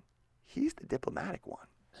bartending, he's the diplomatic one.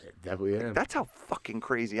 I definitely am. That's how fucking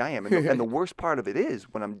crazy I am. And the worst part of it is,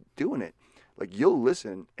 when I'm doing it, like, you'll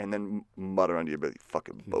listen and then mutter under your breath,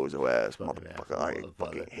 "Fucking bozo ass Fucking motherfucker. asshole, I motherfucker."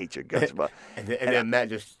 fucking hate your guts." But And then Matt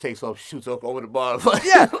just takes off, shoots off over the bar.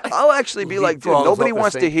 yeah, I'll actually be like, dude, Leapfrogs nobody off the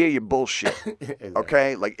wants to sink. hear your bullshit. Exactly.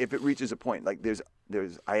 Okay? Like, if it reaches a point, like,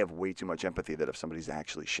 I have way too much empathy that if somebody's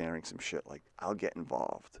actually sharing some shit, like, I'll get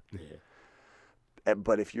involved. Yeah.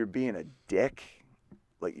 But if you're being a dick,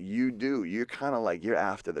 like you're kind of like, you're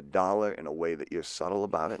after the dollar in a way that you're subtle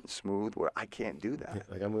about it and smooth, where I can't do that.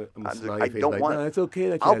 Like I'm I smiley face. don't Like, want- no, it's okay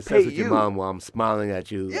that you I'll had pay sex with you. your mom while I'm smiling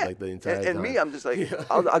at you Yeah, like the entire and time. me, I'm just like,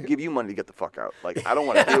 I'll give you money to get the fuck out. Like, I don't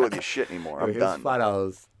want to deal with your shit anymore. I'm Here's done.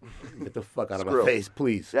 $5. Get the fuck out of Screw my 'em. face,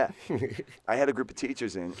 please. Yeah. I had a group of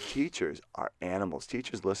teachers in. Teachers are animals.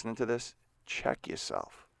 Teachers listening to this, check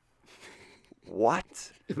yourself.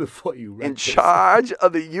 What? Before you In wreck this. charge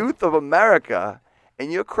of the youth of America,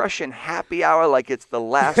 and you're crushing happy hour like it's the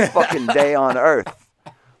last fucking day on earth.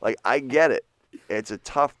 Like, I get it. It's a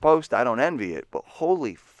tough post. I don't envy it. But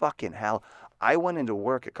holy fucking hell. I went into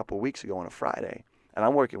work a couple weeks ago on a Friday, and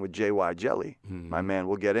I'm working with JY Jelly. My man,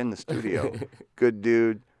 we'll get in the studio. Good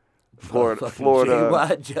dude. Florida, Motherfucking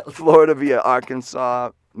JY Jelly. Florida via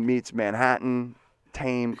Arkansas, meets Manhattan,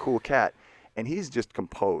 tame, cool cat. And he's just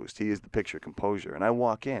composed. He is the picture of composure. And I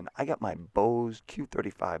walk in. I got my Bose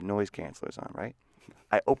Q35 noise cancelers on, right?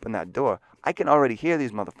 I open that door. I can already hear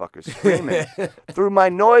these motherfuckers screaming through my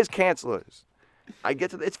noise cancelers. I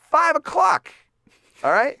get to it's 5 o'clock.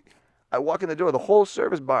 All right? I walk in the door. The whole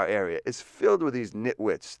service bar area is filled with these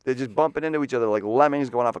nitwits. They're just bumping into each other like lemmings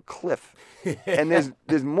going off a cliff. And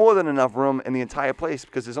there's more than enough room in the entire place,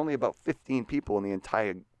 because there's only about 15 people in the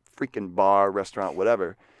entire freaking bar, restaurant,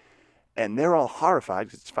 whatever. And they're all horrified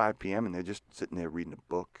because it's 5 p.m. and they're just sitting there reading a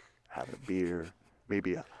book, having a beer,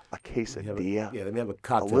 maybe a quesadilla. Yeah, let me have a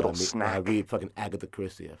cocktail. little on me. snack. I read fucking Agatha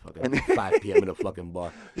Christie at fucking 5 p.m. in a fucking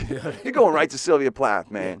bar. You're going right to Sylvia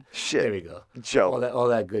Plath, man. Shit. There we go. Joe. All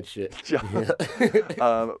that good shit.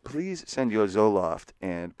 Joe. Please send your Zoloft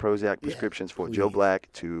and Prozac prescriptions for Joe please. Black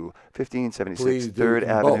to 1576 Please do 3rd in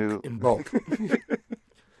Avenue. Bulk, in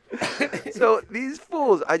bulk. So these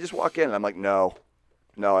fools, I just walk in and I'm like, no.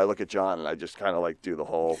 I look at John and I just kind of like do the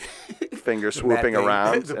whole finger swooping thing.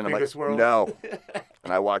 around. The And I'm finger like, swirl. no.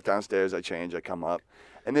 And I walk downstairs, I change, I come up.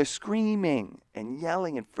 And they're screaming and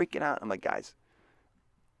yelling and freaking out. I'm like, guys,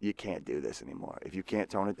 you can't do this anymore. If you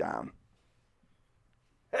can't tone it down.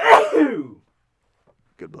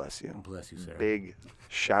 God bless you. Bless you, sir. Big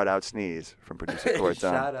shout out sneeze from producer Corton.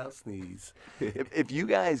 Shout out sneeze. If you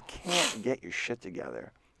guys can't get your shit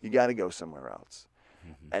together, you got to go somewhere else.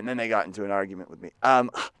 And then they got into an argument with me.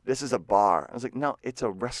 This is a bar. I was like, no, it's a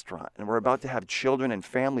restaurant. And we're about to have children and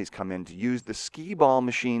families come in to use the skee ball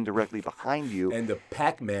machine directly behind you. And the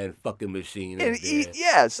Pac-Man fucking machine. And is eat,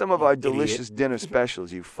 there. some of our Idiot. delicious dinner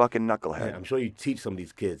specials, you fucking Man, knucklehead. I'm sure you teach some of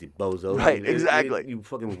these kids, you bozos. Right, exactly. You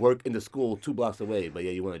fucking work in the school 2 blocks away, but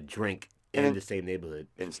yeah, you want to drink in And the same neighborhood.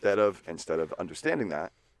 Instead of understanding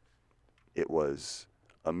that, it was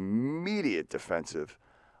immediate defensive.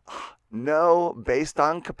 No, based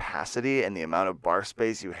on capacity and the amount of bar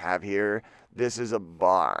space you have here, this is a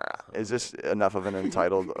bar. Is this enough of an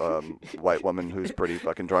entitled white woman who's pretty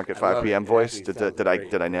fucking drunk at 5 p.m. voice? Did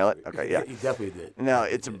I nail it? Okay, yeah. You definitely did. No,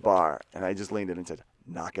 it's a bar. And I just leaned in and said,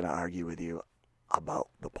 not going to argue with you about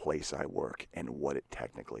the place I work and what it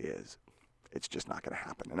technically is. It's just not going to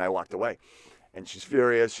happen. And I walked away. And she's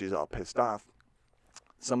furious. She's all pissed off.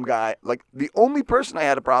 Some guy, like, the only person I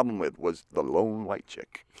had a problem with was the lone white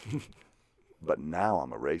chick. But now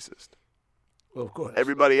I'm a racist. Well, of course.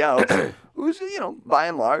 Everybody else, who's, by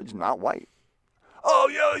and large, not white.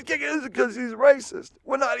 Oh, he's kicking us because he's racist.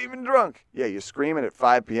 We're not even drunk. Yeah, you're screaming at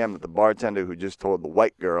 5 p.m. that the bartender who just told the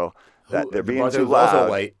white girl that they're being too loud also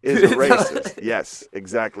white. is a racist. Yes,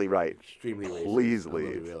 exactly right. Extremely racist. Please I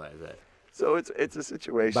leave. realize that. So it's a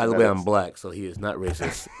situation. By the way, I'm black, so he is not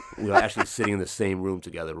racist. We are actually sitting in the same room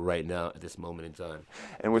together right now at this moment in time.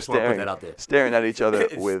 And we're Just wanna put that out there. staring at each other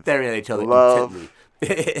with staring at each other love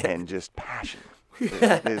intently. and just passion.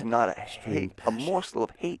 There's not a morsel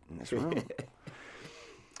of hate in this room.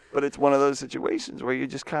 But it's one of those situations where you're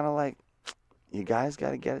just kind of like, you guys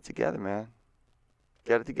got to get it together, man.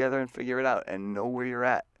 Get it together and figure it out and know where you're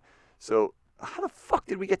at. So how the fuck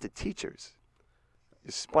did we get to teachers?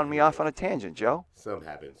 You spun me off on a tangent, Joe. Something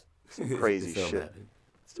happens. Some crazy Something shit. happens.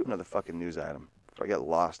 Let's do another fucking news item before I get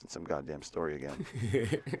lost in some goddamn story again.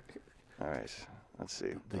 All right. Let's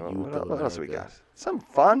see. What else we got? Something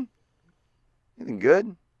fun? Anything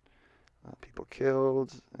good? People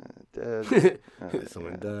killed, dead.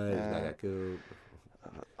 Someone died. Guy got killed.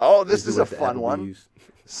 Oh, this is a fun one.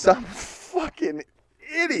 Some fucking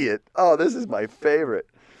idiot. Oh, this is my favorite.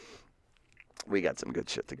 We got some good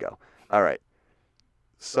shit to go. All right.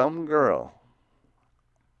 Some girl,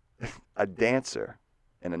 a dancer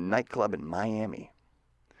in a nightclub in Miami,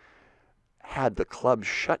 had the club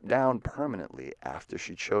shut down permanently after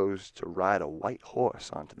she chose to ride a white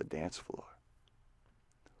horse onto the dance floor.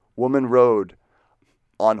 Woman rode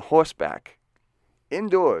on horseback,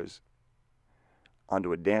 indoors,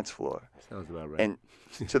 onto a dance floor. Sounds about right. And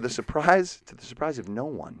to the surprise of no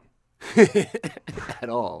one, at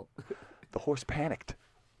all, the horse panicked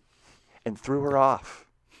and threw her off.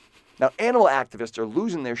 Now, animal activists are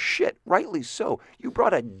losing their shit, rightly so. You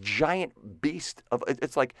brought a giant beast of,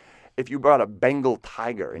 it's like if you brought a Bengal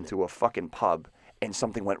tiger into a fucking pub and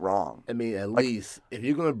something went wrong. I mean, at least, if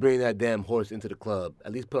you're going to bring that damn horse into the club,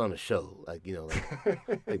 at least put on a show. Like blow him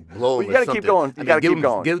well, you got to keep going. You got to keep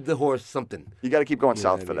going. Give the horse something. You got to keep going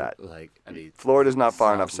south for that. Like, Florida's not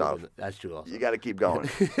far enough south. That's true also. You got to keep going.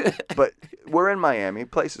 But we're in Miami.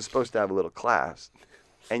 Place is supposed to have a little class.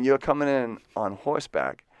 And you're coming in on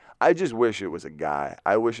horseback. I just wish it was a guy.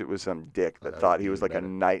 I wish it was some dick that thought he was like a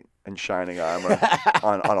knight in shining armor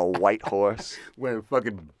on a white horse. Wearing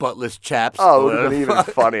fucking buttless chaps. Oh, it would have been even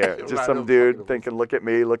funnier. Just some dude thinking, look at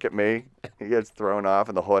me, look at me. He gets thrown off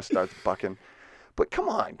and the horse starts bucking. But come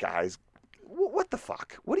on, guys. What the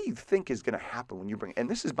fuck? What do you think is going to happen when you bring... And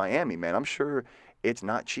this is Miami, man. I'm sure it's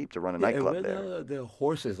not cheap to run a nightclub there. There are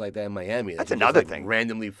horses like that in Miami. That's another thing.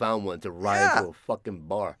 Randomly found one to ride to a fucking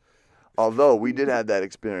bar. Although we did have that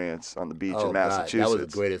experience on the beach in Massachusetts. God, that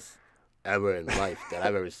was the greatest ever in life that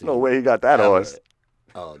I've ever seen. No way he got that horse.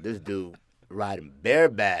 Oh, this dude riding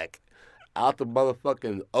bareback out the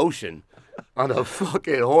motherfucking ocean on a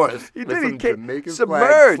fucking horse. He with did. some Jamaican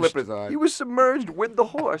Submerged. flag slippers on. He was submerged with the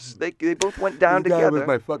horse. They both went down This guy together. was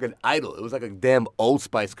my fucking idol. It was like a damn Old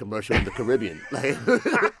Spice commercial in the Caribbean.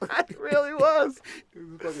 It really was. It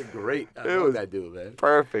was fucking great. I love that dude, man.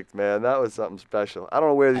 Perfect, man. That was something special. I don't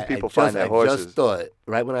know where these people find their horses. I just thought,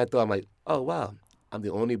 right when I thought, I'm like, oh, wow. I'm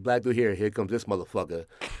the only black dude here. Here comes this motherfucker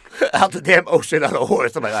out the damn ocean on a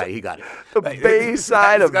horse. I'm like, all right, he got it. The bay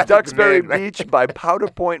side of Duxbury Beach by Powder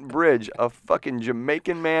Point Bridge, a fucking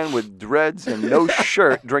Jamaican man with dreads and no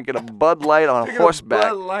shirt drinking a Bud Light on a horseback.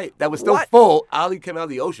 Bud Light that was still full. Ali came out of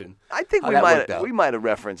the ocean. I think we might have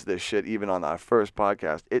referenced this shit even on our first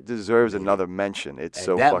podcast. It deserves another mention. It's and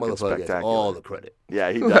so that fucking motherfucker spectacular. Gets all the credit. Yeah,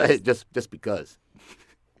 he does. just because.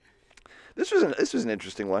 This was an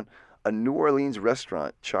interesting one. A New Orleans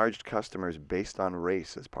restaurant charged customers based on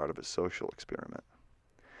race as part of a social experiment.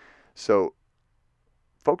 So,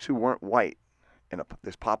 folks who weren't white in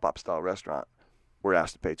this pop-up style restaurant were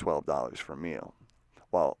asked to pay $12 for a meal,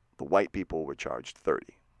 while the white people were charged $30.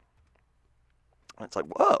 And it's like,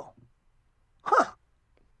 whoa, huh,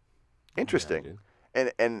 interesting. Yeah, and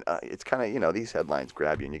it's kind of, these headlines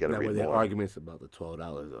grab you and you got to read were there more. Arguments about the $12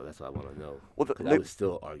 though? That's what I want to know. Well, I would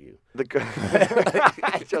still argue.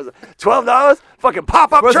 $12? Fucking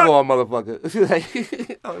pop-up First truck? of all,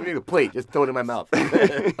 motherfucker, I don't need a plate. Just throw it in my mouth.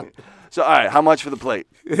 So, all right, how much for the plate?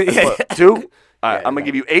 Yeah. What, 2? All right, I'm going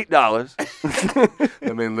to give you $8.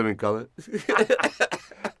 I'm in living color.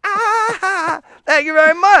 Thank you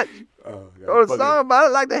very much. Oh, Wrote a song about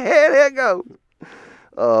it like the head. Here it goes.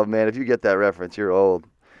 Oh, man, if you get that reference, you're old.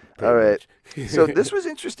 All right. So this was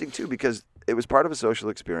interesting, too, because it was part of a social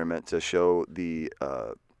experiment to show the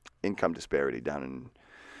income disparity down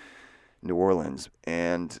New Orleans,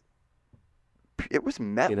 and it was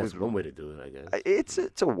met that's with. one way to do it, I guess.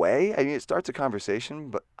 It's a way. I mean, it starts a conversation,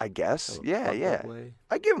 but I guess, yeah. Way.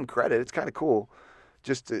 I give them credit. It's kind of cool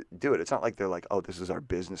just to do it. It's not like they're like, oh, this is our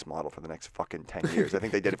business model for the next fucking 10 years. I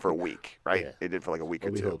think they did it for a week, right? Yeah. They did it for like a week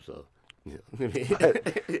or We two. hope so. Yeah.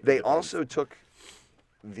 They also took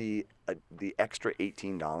the extra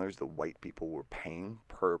 $18 the white people were paying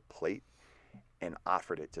per plate and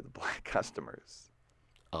offered it to the black customers.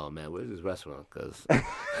 Oh man, where's this restaurant? Because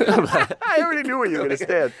I already knew where you were going to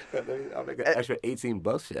stand. I'll make an extra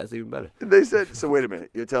 $18. Shit, that's even better. They said, so wait a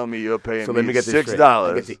minute, you're telling me you're paying So me let me get this straight.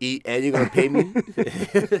 $6 I get to eat, and you're gonna pay me.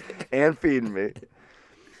 and feeding me.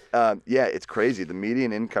 Yeah, it's crazy. The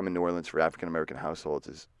median income in New Orleans for African American households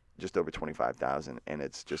is just over $25,000, and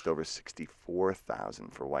it's just over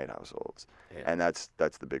 $64,000 for white households. Yeah. And that's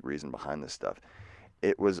the big reason behind this stuff.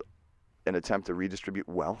 It was an attempt to redistribute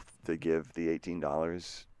wealth, to give the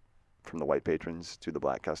 $18 from the white patrons to the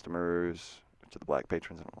black customers, to the black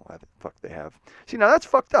patrons. I don't know why the fuck they have. See, now that's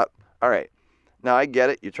fucked up. All right. Now I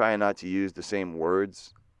get it. You're trying not to use the same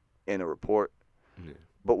words in a report. Yeah.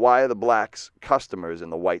 But why are the blacks customers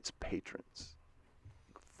and the whites patrons?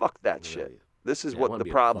 Fuck that shit. This is what the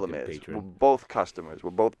problem is. Patron. We're both customers.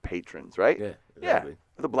 We're both patrons, right? Yeah, exactly.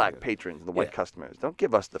 Yeah. The black patrons and the white customers. Don't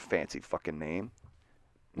give us the fancy fucking name.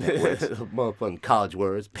 Motherfucking college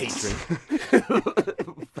words, patron. What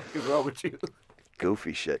is wrong with you?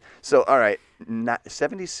 Goofy shit. So, all right,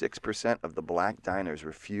 76% of the black diners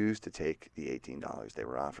refused to take the $18 they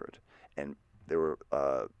were offered, and there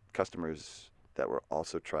were customers that were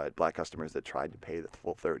also black customers that tried to pay the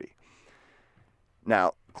full $30.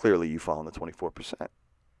 Now, clearly, you fall in the 24%.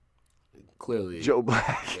 Clearly, Joe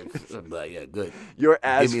Black. Yeah, good. You're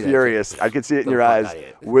as furious. I could see it in your eyes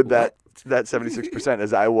with that 76%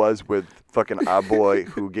 as I was with fucking our boy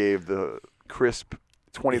who gave the crisp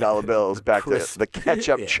 $20 bills back to the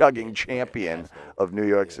ketchup chugging champion of New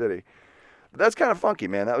York City. But that's kind of funky,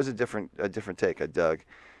 man. That was a different take I dug.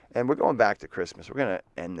 And we're going back to Christmas. We're going to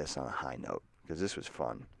end this on a high note because this was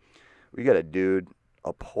fun. We got a dude,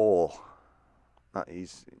 a Pole.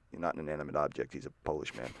 He's not an inanimate object. He's a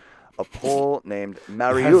Polish man. A Pole named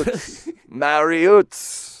Mariusz.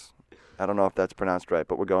 Mariusz. I don't know if that's pronounced right,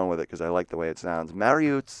 but we're going with it because I like the way it sounds.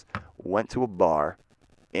 Mariusz went to a bar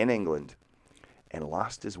in England and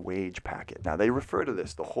lost his wage packet. Now, they refer to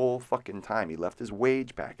this the whole fucking time. He left his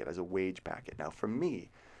wage packet as a wage packet. Now, for me,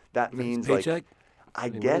 that means paycheck? I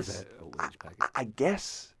guess, I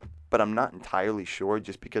guess, but I'm not entirely sure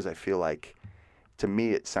just because I feel like, to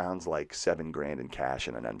me, it sounds like $7,000 in cash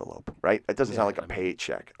in an envelope, right? It doesn't sound like a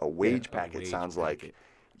paycheck. A wage packet sounds like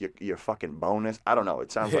your fucking bonus. I don't know.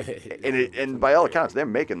 It sounds like, and by all accounts, they're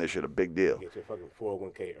making this shit a big deal. Get your fucking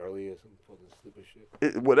 401k early or some fucking stupid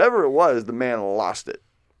shit. Whatever it was, the man lost it.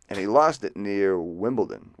 And he lost it near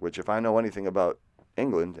Wimbledon, which if I know anything about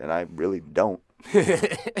England, and I really don't,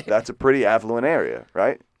 that's a pretty affluent area,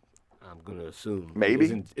 right? I'm going to assume.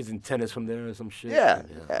 Maybe. Isn't tennis from there or some shit? Yeah.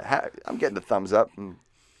 I'm getting the thumbs up from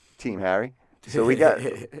Team Harry. So we got,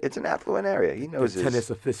 it's an affluent area. He knows his. Tennis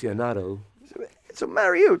aficionado. So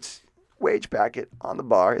Mariusz, wage packet on the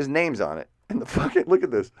bar, his name's on it. And the fucking, look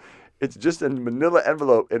at this. It's just a manila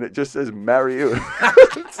envelope and it just says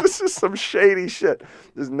Mariusz. This is some shady shit.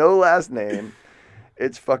 There's no last name.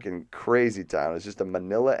 It's fucking crazy town. It's just a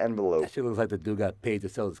manila envelope. That shit looks like the dude got paid to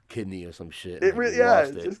sell his kidney or some shit. It really, yeah,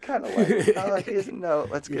 it's just kind of like, he doesn't know.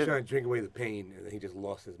 Let's He's trying to drink away the pain, and then he just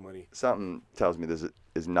lost his money. Something tells me this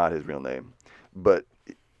is not his real name. But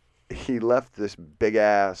he left this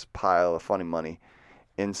big-ass pile of funny money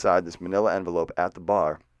inside this manila envelope at the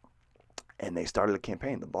bar, and they started a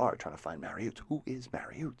campaign in the bar trying to find Mariusz. Who is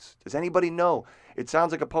Mariusz? Does anybody know? It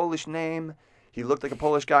sounds like a Polish name. He looked like a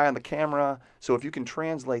Polish guy on the camera. So if you can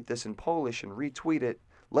translate this in Polish and retweet it,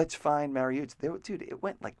 let's find Mariusz. Dude, it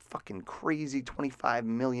went like fucking crazy, 25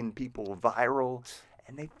 million people viral,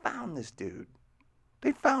 and they found this dude.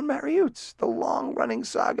 They found Mariusz, the long-running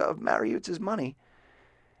saga of Mariusz's money.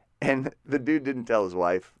 And the dude didn't tell his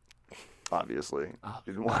wife, obviously.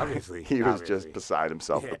 Obviously. He was just beside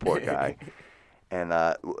himself, the poor guy. And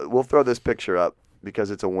we'll throw this picture up because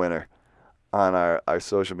it's a winner on our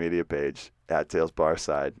social media page, at Tales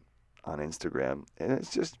Barside on Instagram. And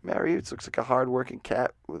it's just Mariusz. Looks like a hard-working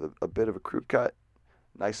cat with a bit of a crew cut.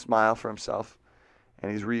 Nice smile for himself.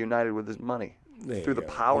 And he's reunited with his money through the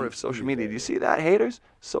power of social media. Do you see that, haters?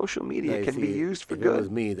 Social media can be used for good. If it was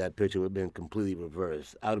me, that picture would have been completely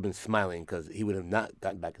reversed. I would have been smiling because he would have not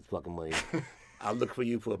gotten back his fucking money. I'll look for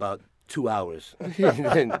you for about 2 hours.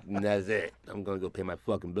 And that's it. I'm going to go pay my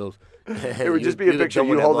fucking bills. It would just be a picture of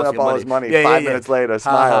you holding up all his money. Yeah, 5 minutes later,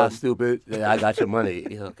 smiling. Stupid. Yeah, I got your money.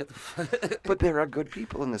 Get the fuck. But there are good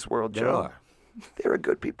people in this world, Joe. There are. There are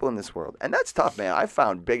good people in this world. And that's tough, man. I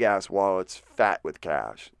found big-ass wallets fat with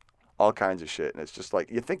cash. All kinds of shit. And it's just like,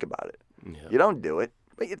 you think about it. Yeah. You don't do it,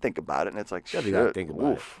 but you think about it. And it's like, shit. You gotta think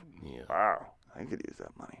about Oof. it. Yeah. Wow. I could use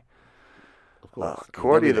that money. Of course.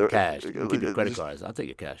 Cordy, the cash. You keep your credit cards. I'll take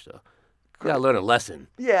your cash, though. You gotta learn a lesson.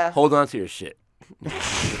 Yeah. Hold on to your shit.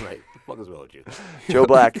 Like, what the fuck is wrong with you? Joe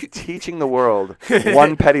Black, teaching the world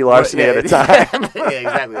one petty larceny at a time.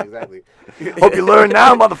 Yeah, exactly. Hope you learn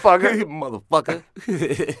now, motherfucker. Motherfucker.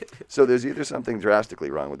 So there's either something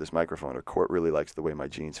drastically wrong with this microphone or Court really likes the way my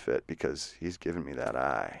jeans fit because he's giving me that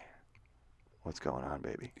eye. What's going on,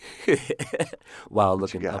 baby? While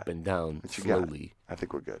looking up and down What you slowly. got? I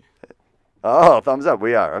think we're good. Oh, thumbs up.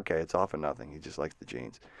 We are. Okay, it's all for nothing. He just likes the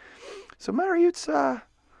jeans. So Mariute's,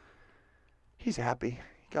 he's happy.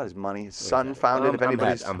 He got his money. His son found it. If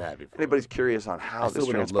anybody's, I'm happy. For anybody's curious on how this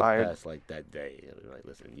I transpired. look past like that day. Like,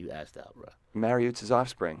 listen, you asked out, bro. Mariute's his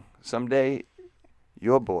offspring. Someday,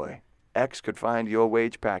 your boy, X, could find your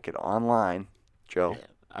wage packet online, Joe. Yeah.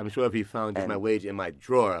 I'm sure if he found just my wage in my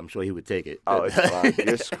drawer, I'm sure he would take it. Oh, it's fine.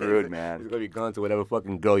 You're screwed, man. He's going to be gone to whatever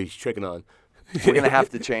fucking girl he's tricking on. We're going to have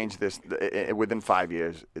to change this. Within 5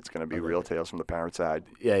 years, it's going to be Real Tales from the Parent Side.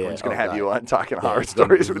 Yeah. We're just going to have you on talking horror It's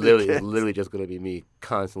gonna stories be with your kids. It's literally just going to be me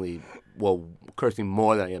constantly, cursing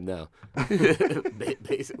more than I am now.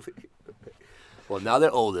 Basically. Well, now they're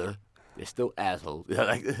older. They're still assholes.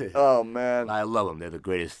 Oh, man. I love them. They're the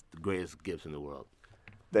greatest gifts in the world.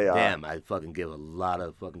 They are. Damn, I fucking give a lot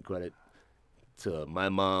of fucking credit to my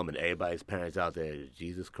mom and everybody's parents out there.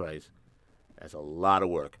 Jesus Christ. That's a lot of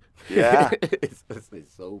work. Yeah. it's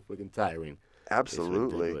so freaking tiring.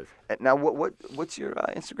 Absolutely. Now, what's your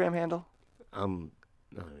Instagram handle? I don't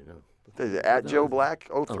even know. Is it at Joe Black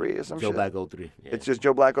 03 or some shit? Joe Black 03. Yeah. It's just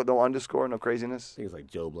Joe Black, no underscore, no craziness? I think it's like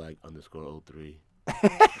Joe Black _03.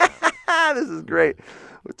 This is great.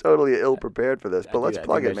 We're totally ill-prepared for this, but let's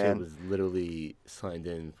plug it, man. I was literally signed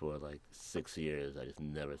in for like 6 years. I just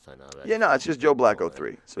never signed out. Yeah, no, it's just Joe Black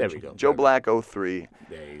 03. So there we go. Joe Black 03.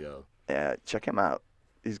 There you go. Yeah, check him out.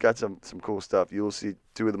 He's got some cool stuff. You will see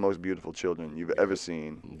two of the most beautiful children you've ever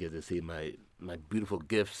seen. You get to see my beautiful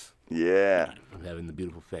gifts. Yeah. I'm having the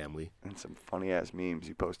beautiful family. And some funny-ass memes.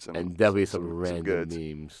 You post some. And definitely some random goods.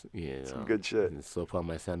 memes. You know. Some good shit. And so far,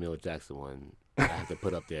 my Samuel Jackson one, I have to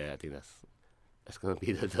put up there. I think that's going to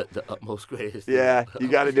be the utmost greatest. Yeah, you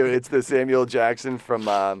got to do it. It's the Samuel Jackson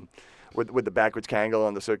from with the backwards Kangol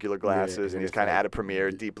and the circular glasses, and he's kind of at a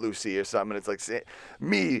premiere, Deep Blue Sea or something. And it's like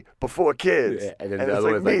me before kids, yeah, and then it's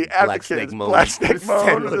like me after kids. Black Snake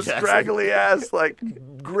Moan with a scraggly ass, like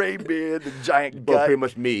gray beard, the giant gut. Pretty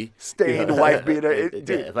much me. Stained wife beater.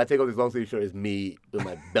 If I take off this long sleeve shirt, it's me with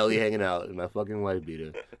my belly hanging out and my fucking wife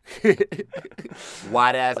beater.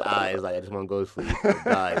 Wide ass eyes, like I just want to go to sleep or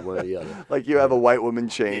die, one or the other. Like you have a white woman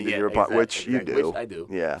chained in your apartment, which you do. Which I do.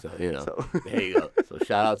 Yeah. So, there you go. So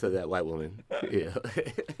shout out to that white woman. Yeah.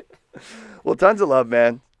 Well, tons of love,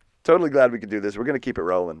 man. Totally glad we could do this. We're going to keep it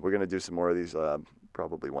rolling. We're going to do some more of these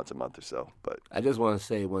probably once a month or so. But I just want to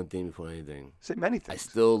say one thing before anything. Say many things. I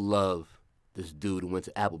still love this dude who went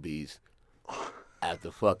to Applebee's after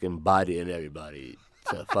fucking bodying everybody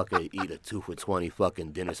to fucking eat a 2 for $20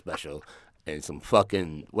 fucking dinner special and some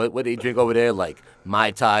fucking, what do they drink over there? Like Mai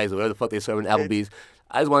Tais or whatever the fuck they serve in Applebee's.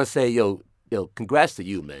 I just want to say, yo, congrats to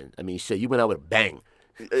you, man. I mean, shit, you went out with a bang.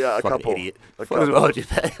 Yeah, a fucking couple. Idiot. What is wrong with you,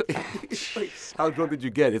 man? How drunk did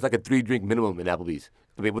you get? It's like a 3-drink minimum in Applebee's.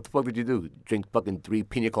 I mean, what the fuck did you do? Drink fucking 3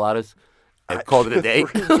 pina coladas and called it a day?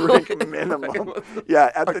 3-drink minimum.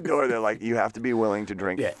 Yeah, at the door, they're like, you have to be willing to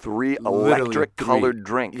drink 3 electric-colored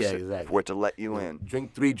drinks for it to let you in.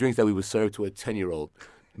 Drink 3 drinks that we would serve to a 10-year-old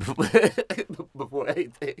before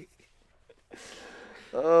anything.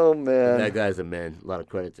 Oh, man. That guy's a man. A lot of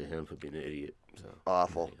credit to him for being an idiot. So.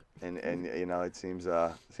 Awful. And it seems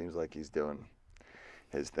like he's doing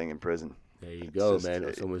his thing in prison. There you go, man.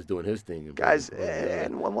 Or someone's doing his thing in guys,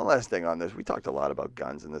 prison. and one last thing on this. We talked a lot about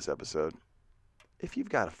guns in this episode. If you've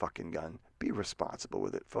got a fucking gun, be responsible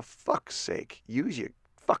with it. For fuck's sake, use your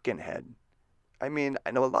fucking head. I mean,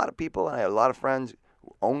 I know a lot of people, and I have a lot of friends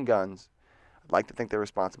who own guns. I'd like to think they're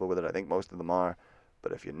responsible with it. I think most of them are.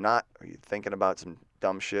 But if you're not, or you're thinking about some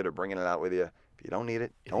dumb shit or bringing it out with you, if you don't need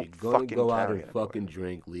it, don't fucking carry it. Go out and fucking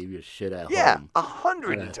drink, leave your shit at home. Yeah,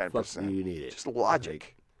 110%. You need it. Just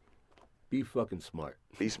logic. Be fucking smart.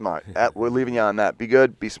 Be smart. We're leaving you on that. Be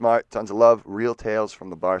good. Be smart. Tons of love. Real Tales from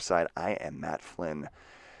the Bar Side. I am Matt Flynn.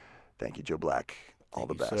 Thank you, Joe Black. All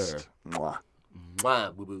the best. Sir. Mwah.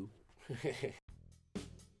 Mwah, boo-boo.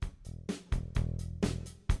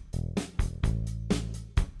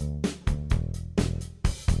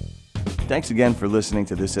 Thanks again for listening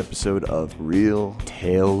to this episode of Real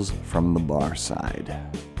Tales from the Bar Side.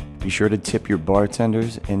 Be sure to tip your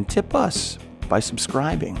bartenders and tip us by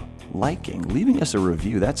subscribing, liking, leaving us a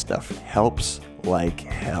review. That stuff helps like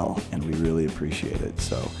hell, and we really appreciate it.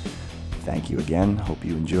 So thank you again. Hope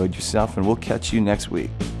you enjoyed yourself, and we'll catch you next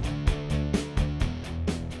week.